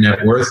and what your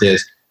net worth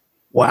is.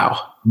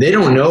 Wow. They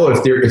don't know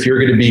if you're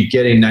going to be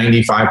getting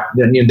 95.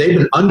 They've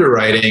been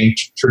underwriting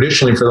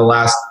traditionally for the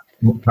last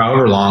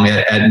however long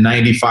at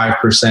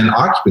 95%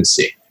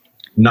 occupancy,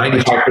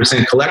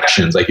 95%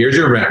 collections. Like, here's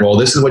your rent roll.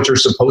 This is what you're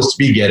supposed to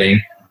be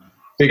getting.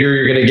 Figure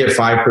you're going to get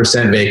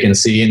 5%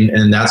 vacancy,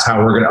 and that's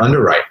how we're going to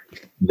underwrite.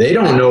 They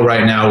don't know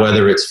right now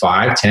whether it's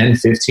 5, 10,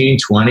 15,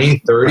 20,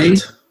 30.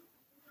 Right.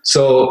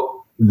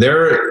 So they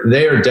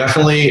are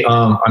definitely,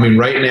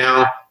 right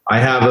now I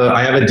have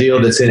a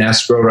deal that's in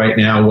escrow right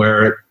now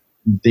where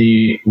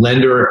the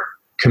lender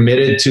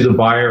committed to the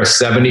buyer a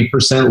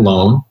 70%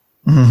 loan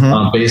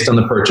based on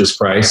the purchase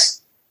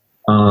price.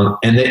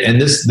 And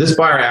this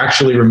buyer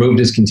actually removed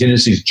his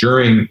contingencies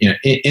during,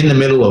 in the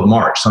middle of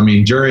March. So,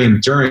 during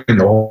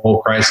the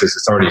whole crisis,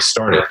 it's already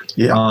started.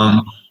 Yeah.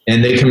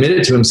 And they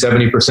committed to him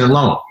 70%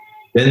 loan.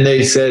 Then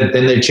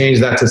they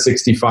changed that to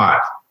 65.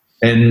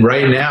 And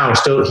right now,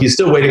 he's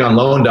still waiting on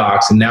loan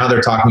docs, and now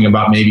they're talking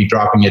about maybe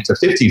dropping it to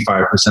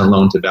 55%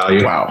 loan to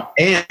value. Wow.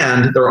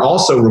 And they're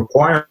also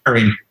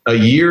requiring a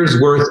year's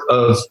worth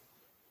of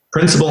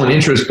principal and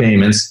interest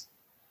payments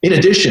in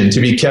addition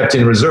to be kept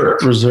in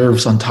reserve.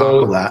 Reserves on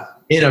top of that.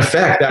 In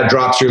effect, that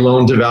drops your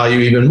loan to value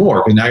even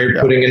more, because now you're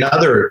putting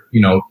another,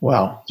 few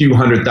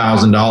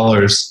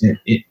 $100,000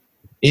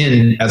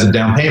 in as a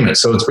down payment.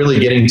 So it's really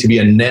getting to be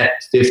a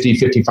net 50,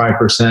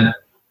 55%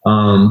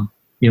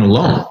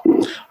 loan.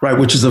 Right,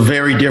 which is a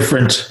very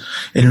different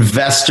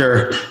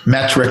investor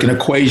metric and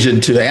equation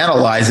to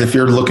analyze if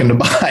you're looking to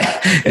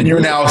buy and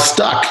you're now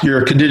stuck,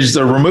 your conditions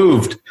are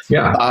removed.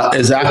 Yeah.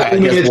 Is that, I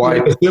guess,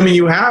 why? Assuming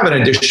you have an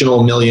additional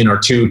 $1 million or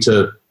 $2 million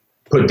to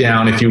put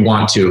down if you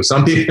want to.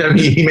 Some people, I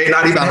mean, he may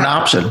not even have an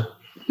option.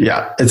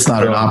 Yeah, it's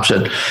not an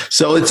option.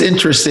 So it's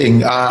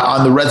interesting.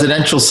 On the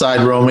residential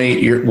side,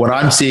 Romy, what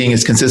I'm seeing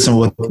is consistent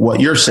with what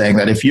you're saying,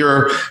 that if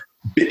you're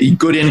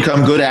good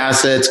income, good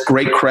assets,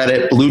 great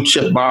credit, blue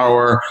chip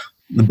borrower,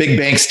 the big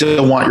banks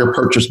still want your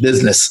purchase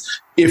business.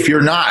 If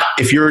you're not,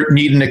 if you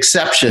need an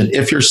exception,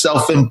 if you're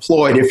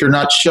self-employed, if you're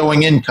not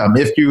showing income,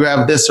 if you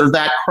have this or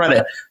that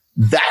credit,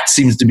 that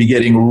seems to be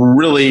getting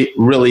really,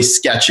 really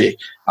sketchy.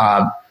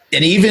 And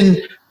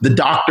even the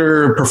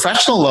doctor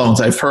professional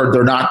loans, I've heard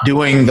they're not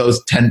doing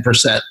those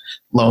 10%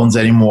 loans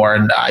anymore.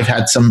 And I've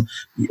had some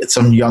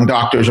young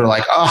doctors are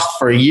like, oh,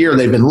 for a year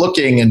they've been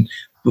looking and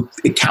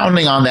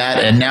counting on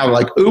that, and now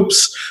like,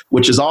 oops,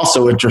 which is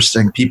also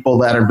interesting. People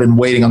that have been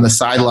waiting on the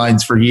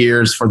sidelines for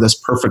years for this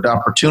perfect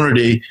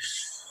opportunity,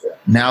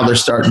 now they're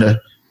starting to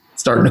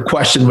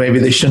question maybe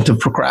they shouldn't have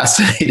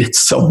procrastinated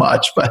so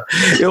much. But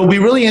it'll be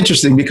really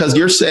interesting because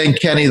you're saying,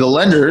 Kenny, the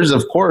lenders,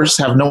 of course,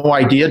 have no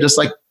idea, just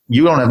like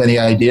you don't have any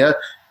idea.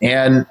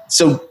 And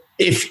so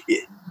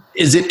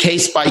is it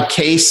case by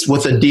case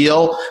with a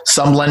deal?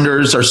 Some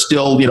lenders are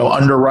still,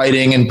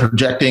 underwriting and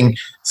projecting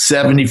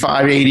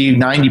 75, 80,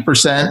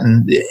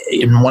 90%.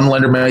 And one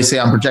lender may say,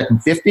 I'm projecting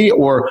 50,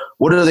 or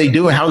what are they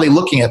doing? How are they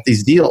looking at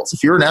these deals?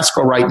 If you're in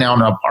escrow right now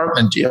in an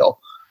apartment deal,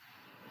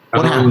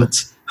 what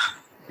happens?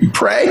 You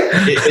pray?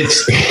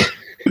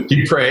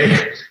 You pray.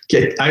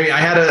 I mean,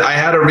 I had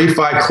a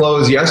refi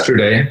close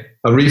yesterday,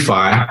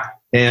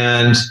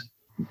 and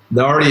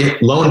the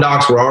loan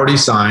docs were already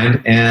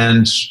signed,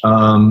 and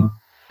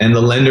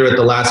the lender at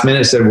the last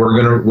minute said, we're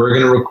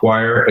gonna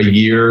require a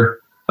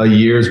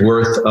year's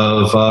worth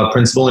of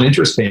principal and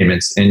interest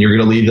payments, and you're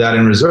gonna leave that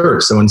in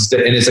reserve. So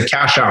instead, and it's a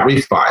cash out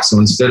refi. So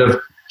instead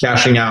of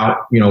cashing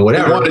out,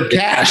 whatever. They wanted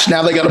cash.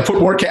 Now they got to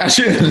put more cash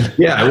in.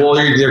 Yeah, well,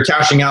 they're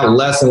cashing out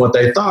less than what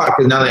they thought,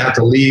 because now they have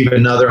to leave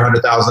another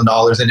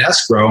 $100,000 in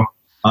escrow,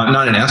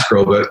 not in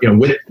escrow, but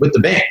with the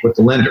bank, with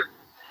the lender.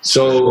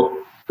 So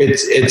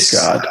it's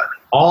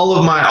all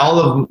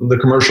of the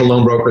commercial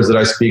loan brokers that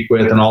I speak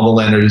with and all the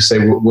lenders say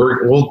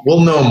we'll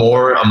know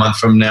more a month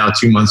from now,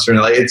 2 months from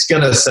now. Like, it's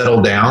going to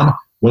settle down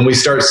when we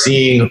start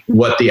seeing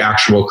what the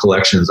actual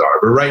collections are.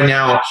 But right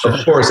now,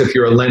 of course, if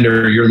you're a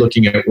lender, you're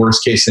looking at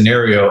worst case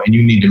scenario, and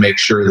you need to make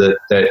sure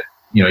that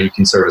you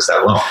can service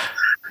that loan.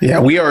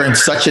 Yeah, we are in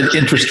such an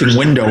interesting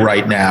window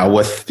right now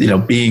with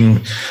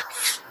being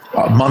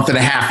a month and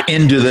a half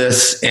into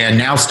this, and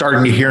now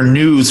starting to hear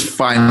news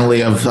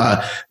finally of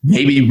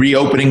maybe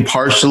reopening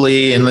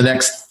partially in the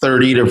next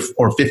 30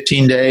 or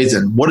 15 days.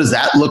 And what does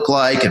that look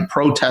like? And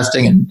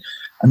protesting. And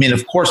I mean,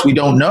 of course, we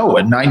don't know.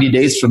 And 90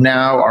 days from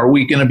now, are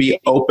we going to be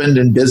opened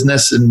in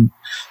business? And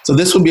so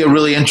this would be a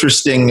really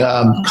interesting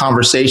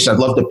conversation. I'd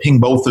love to ping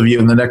both of you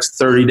in the next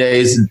 30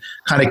 days and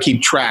kind of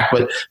keep track.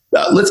 But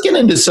let's get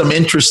into some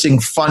interesting,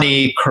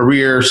 funny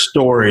career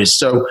stories.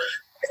 So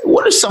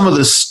what are some of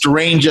the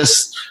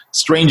strangest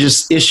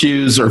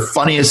issues or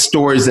funniest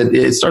stories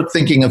that start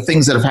thinking of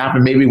things that have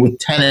happened maybe with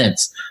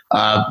tenants,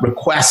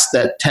 requests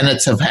that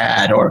tenants have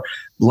had, or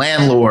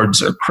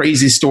landlords, or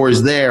crazy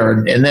stories there?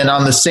 And then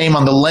on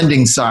the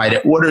lending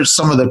side, what are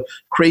some of the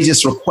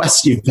craziest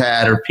requests you've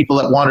had, or people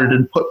that wanted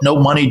to put no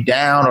money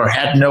down or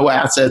had no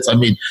assets? I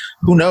mean,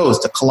 who knows?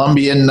 The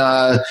Colombian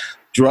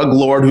drug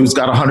lord who's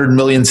got 100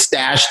 million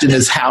stashed in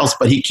his house,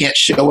 but he can't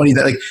show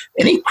anything. Like,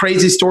 any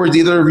crazy stories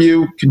either of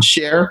you can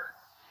share?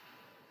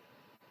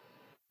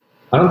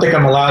 I don't think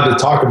I'm allowed to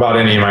talk about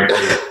any of my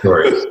crazy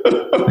stories.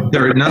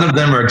 None of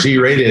them are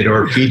G-rated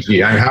or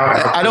PG.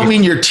 I don't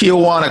mean your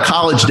Tijuana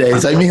college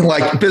days. I mean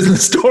like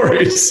business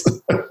stories.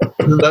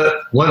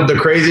 The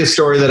craziest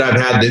story that I've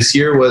had this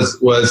year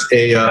was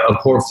a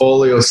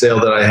portfolio sale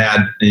that I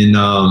had in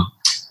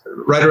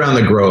right around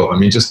the Grove. I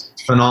mean, just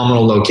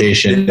phenomenal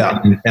location.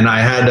 Yeah. And I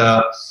had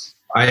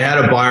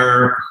a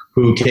buyer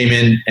who came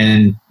in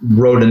and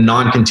wrote a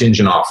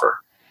non-contingent offer.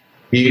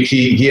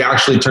 He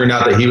actually turned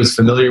out that he was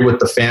familiar with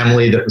the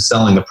family that was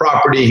selling the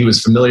property. He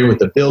was familiar with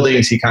the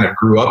buildings. He kind of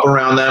grew up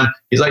around them.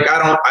 He's like, I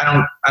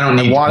don't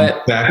need it.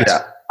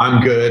 Yeah.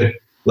 I'm good.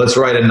 Let's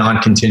write a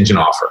non-contingent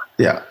offer.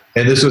 Yeah.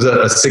 And this was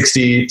a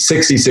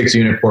 66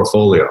 unit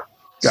portfolio.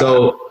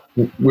 So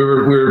we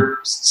were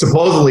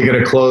supposedly going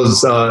to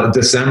close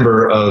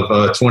December of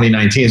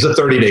 2019. It's a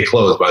 30-day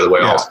close, by the way.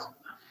 Yeah. Also.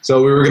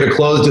 So we were going to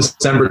close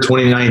December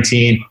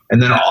 2019,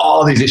 and then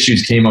all these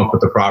issues came up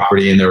with the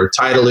property, and there were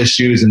title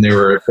issues, and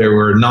there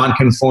were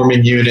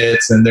non-conforming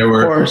units, and there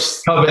were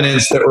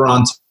covenants that were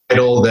on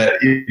title that,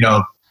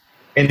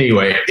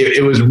 anyway,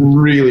 it was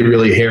really,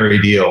 really hairy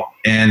deal.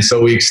 And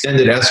so we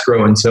extended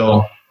escrow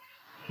until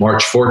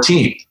March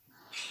 14th.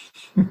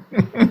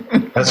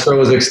 Escrow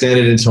was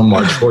extended until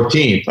March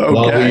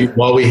 14th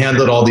while we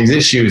handled all these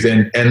issues,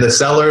 and the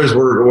sellers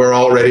were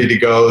all ready to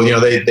go. You know,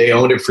 they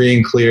owned it free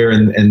and clear,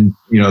 and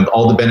you know,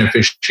 all the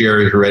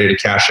beneficiaries were ready to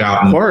cash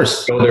out and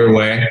go their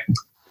way.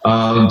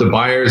 The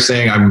buyers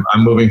saying, I'm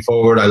moving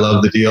forward. I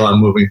love the deal. I'm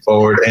moving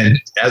forward. And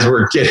as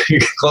we're getting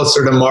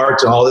closer to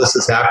March, all this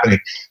is happening.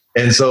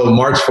 And so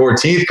March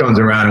 14th comes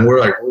around and we're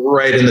like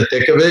right in the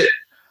thick of it.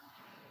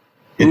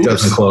 It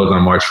doesn't close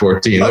on March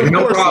 14th. Like,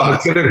 no problem.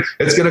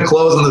 It's going to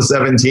close on the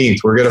 17th.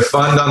 We're going to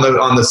fund on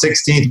the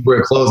 16th. We're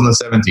going to close on the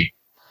 17th.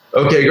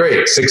 Okay,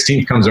 great.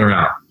 16th comes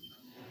around.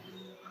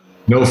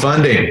 No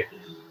funding.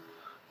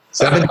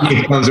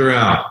 17th comes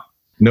around.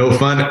 No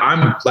fund.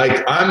 I'm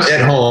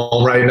at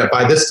home right now.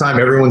 By this time,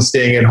 everyone's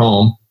staying at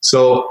home.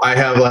 So I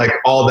have like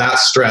all that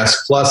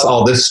stress plus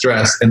all this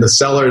stress, and the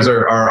sellers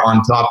are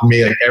on top of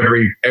me like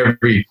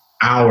every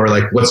hour,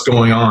 like what's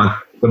going on.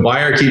 The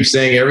buyer keeps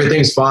saying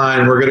everything's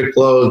fine. We're going to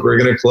close. We're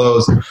going to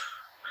close.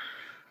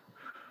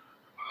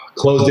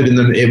 Closed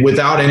it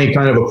without any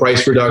kind of a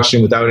price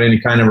reduction, without any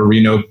kind of a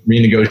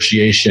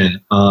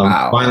renegotiation.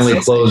 Finally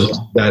closed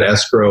that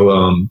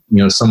escrow.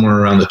 Somewhere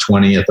around the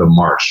 20th of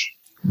March.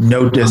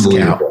 No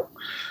discount.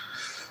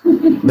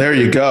 There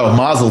you go.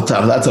 Mazel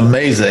tov. That's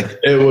amazing.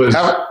 It was.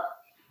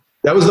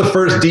 That was the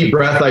first deep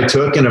breath I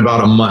took in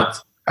about a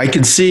month. I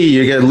can see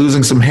you're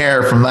losing some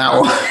hair from that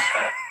one.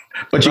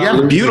 But you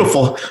got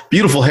beautiful,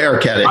 beautiful hair,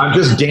 Kenny. I'm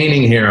just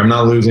gaining hair. I'm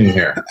not losing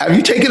hair. Have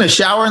you taken a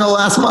shower in the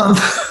last month?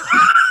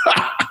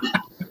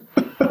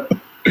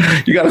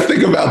 You got to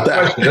think about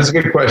that. That's a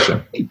good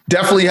question.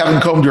 Definitely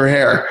haven't combed your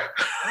hair.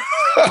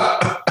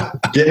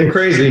 Getting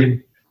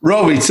crazy.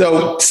 Romy,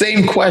 so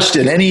same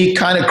question. Any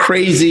kind of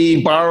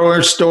crazy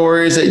borrower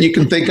stories that you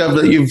can think of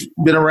that you've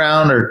been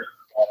around? Or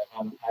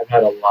I've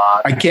had a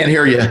lot. I can't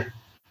hear you.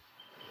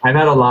 I've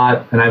had a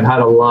lot, and I've had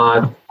a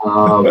lot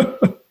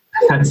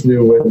had to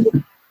do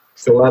with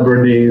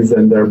celebrities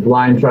and their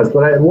blind trust.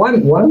 But one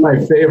of my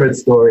favorite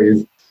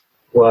stories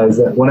was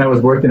when I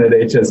was working at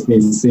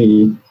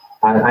HSBC.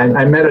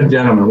 I met a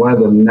gentleman, one of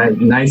the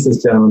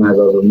nicest gentlemen I've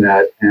ever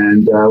met,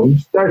 and we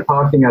started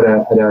talking at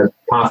a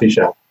coffee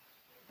shop.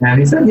 And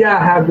he said, "Yeah,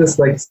 I have this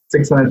like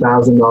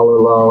 $600,000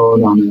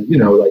 loan on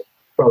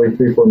probably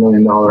 $3-4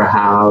 million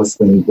house."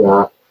 And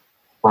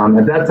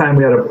at that time,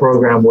 we had a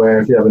program where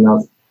if you have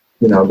enough,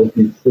 if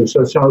you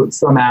show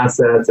some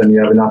assets and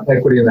you have enough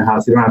equity in the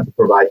house, you don't have to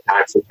provide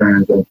tax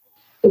returns. And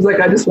it was like,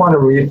 I just want to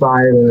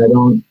refi it, and I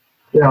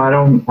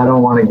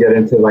don't want to get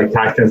into like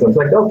tax returns. I was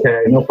like,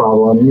 okay, no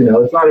problem.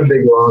 It's not a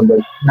big loan, but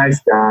nice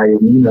guy.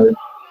 And,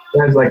 he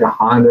has like a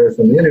Honda or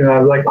something. I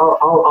was like,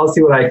 I'll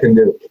see what I can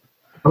do.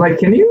 I'm like,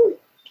 can you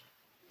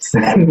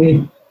send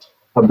me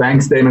a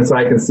bank statement so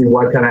I can see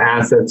what kind of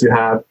assets you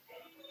have?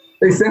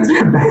 They sent me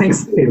a bank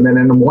statement,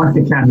 and in one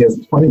account he has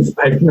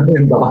 $25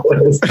 million.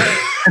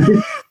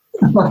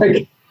 I'm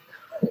like,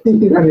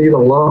 you don't need a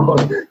loan.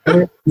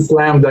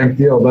 Slam dunk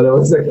deal, but it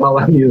was like all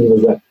I needed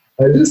was that.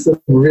 It's just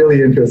a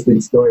really interesting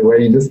story where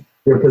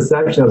your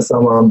perception of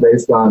someone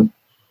based on.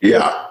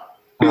 Yeah.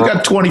 He's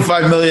got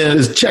 $25 million in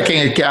his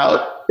checking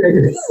account.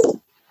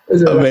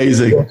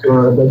 Amazing.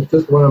 That's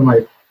just one of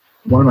my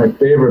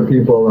favorite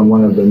people and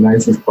one of the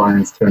nicest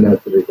clients turned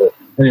out to be. But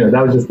anyway,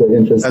 that was just the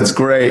interesting. That's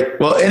great.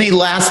 Well, any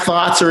last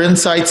thoughts or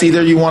insights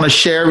either you want to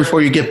share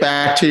before you get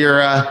back to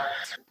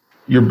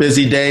your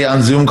busy day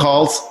on Zoom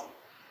calls?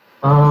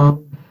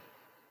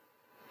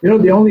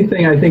 The only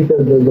thing I think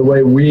that the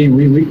way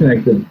we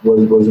connected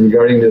was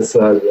regarding this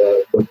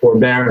the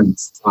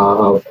forbearance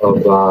of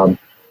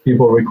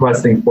people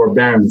requesting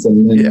forbearance.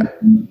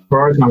 And for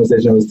our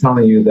conversation, I was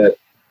telling you that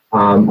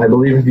I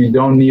believe if you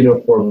don't need a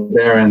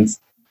forbearance,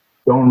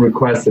 don't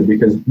request it,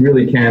 because it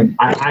really can.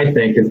 I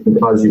think it can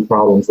cause you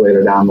problems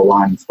later down the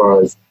line as far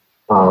as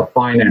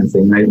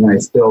financing. And I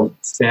still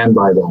stand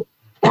by that.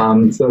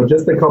 So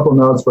just a couple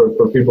notes for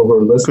people who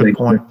are listening. Good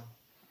point.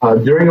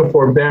 During a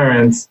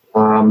forbearance,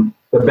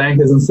 the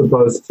bank isn't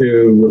supposed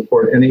to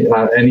report any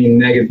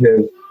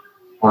negative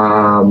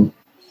item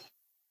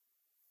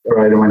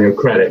on your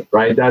credit,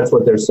 right? That's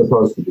what they're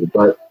supposed to do.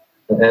 But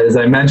as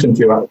I mentioned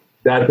to you,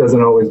 that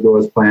doesn't always go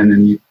as planned,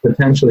 and you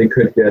potentially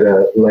could get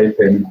a late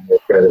payment on your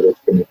credit, which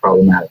can be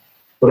problematic.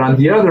 But on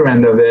the other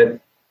end of it,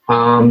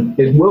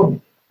 it will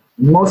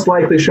most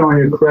likely show on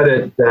your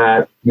credit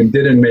that you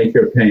didn't make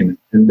your payment,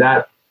 and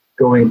that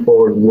going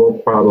forward will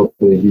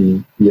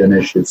probably be an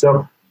issue.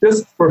 So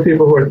just for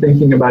people who are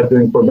thinking about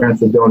doing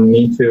forbearance that don't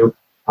need to,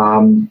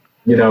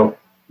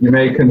 you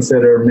may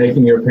consider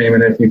making your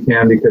payment if you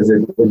can, because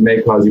it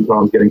may cause you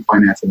problems getting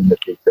financing in the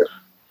future.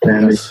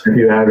 And if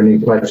you have any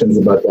questions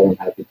about that, I'm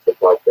happy to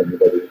talk to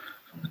anybody.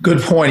 Good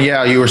point.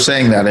 Yeah, you were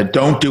saying that. And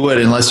don't do it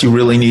unless you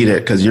really need it,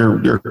 because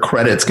your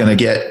credit's going to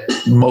get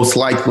most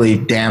likely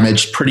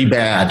damaged pretty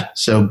bad.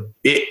 So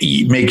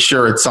you make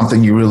sure it's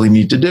something you really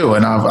need to do.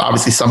 And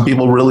obviously some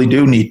people really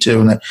do need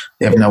to, and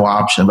they have no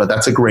option. But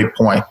that's a great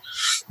point.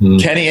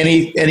 Kenny,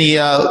 any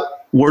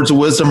words of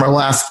wisdom or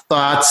last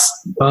thoughts?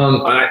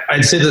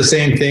 I'd say the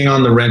same thing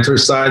on the renter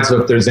side.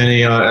 So if there's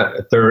any,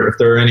 if there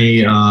are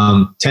any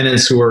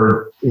tenants who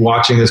are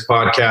watching this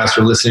podcast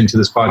or listening to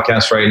this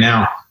podcast right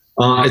now,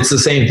 it's the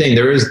same thing.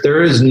 There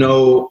is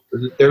no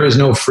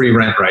free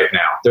rent right now.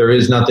 There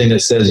is nothing that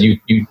says you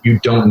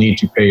don't need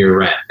to pay your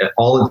rent.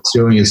 All it's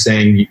doing is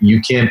saying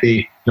you can't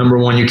be, number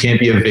one, you can't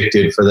be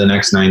evicted for the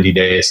next 90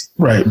 days.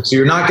 Right. So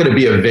you're not going to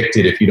be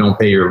evicted if you don't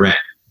pay your rent,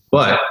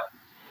 but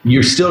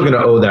you're still going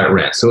to owe that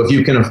rent. So if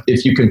you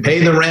can pay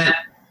the rent,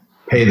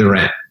 pay the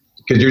rent,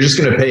 because you're just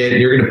going to pay it.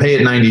 You're going to pay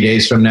it 90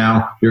 days from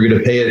now. You're going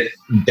to pay it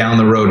down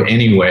the road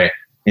anyway.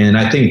 And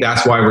I think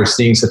that's why we're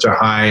seeing such a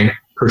high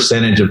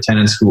percentage of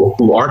tenants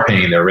who are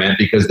paying their rent,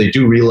 because they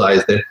do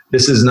realize that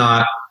this is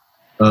not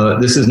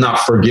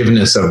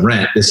forgiveness of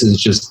rent. This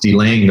is just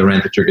delaying the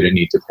rent that you're going to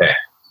need to pay.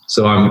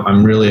 So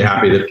I'm really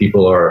happy that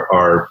people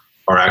are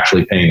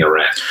actually paying their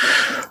rent.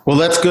 Well,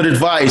 that's good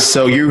advice.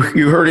 So you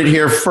heard it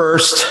here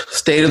first.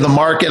 State of the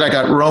market. I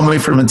got Romy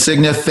from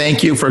Insigna.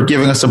 Thank you for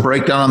giving us a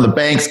breakdown on the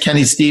banks.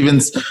 Kenny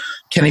Stevens'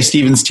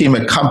 team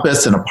at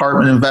Compass, an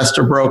apartment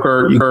investor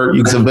broker. You're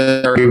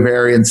very,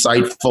 very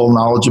insightful,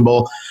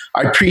 knowledgeable.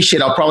 I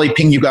appreciate it. I'll probably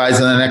ping you guys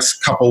in the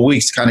next couple of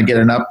weeks to kind of get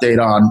an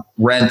update on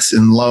rents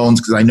and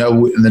loans, because I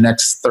know in the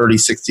next 30,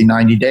 60,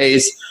 90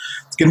 days,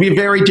 it's going to be a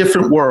very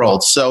different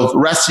world. So the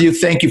rest of you,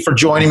 thank you for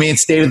joining me in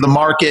State of the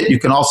Market. You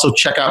can also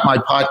check out my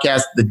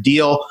podcast, The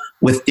Deal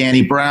with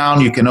Danny Brown.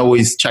 You can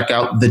always check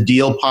out The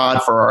Deal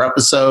Pod for our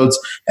episodes.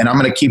 And I'm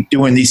going to keep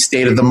doing these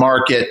State of the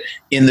Market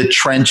in the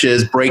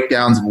trenches,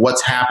 breakdowns of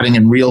what's happening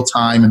in real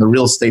time in the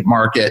real estate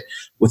market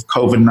with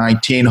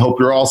COVID-19. Hope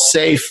you're all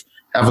safe.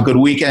 Have a good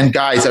weekend,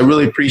 guys. I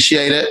really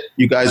appreciate it.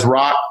 You guys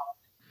rock.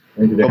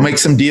 We'll make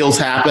some deals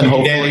happen,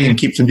 hopefully, and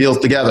keep some deals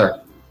together.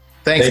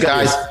 Thanks,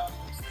 guys.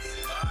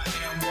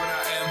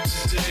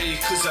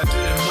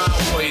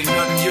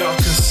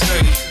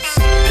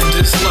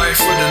 Life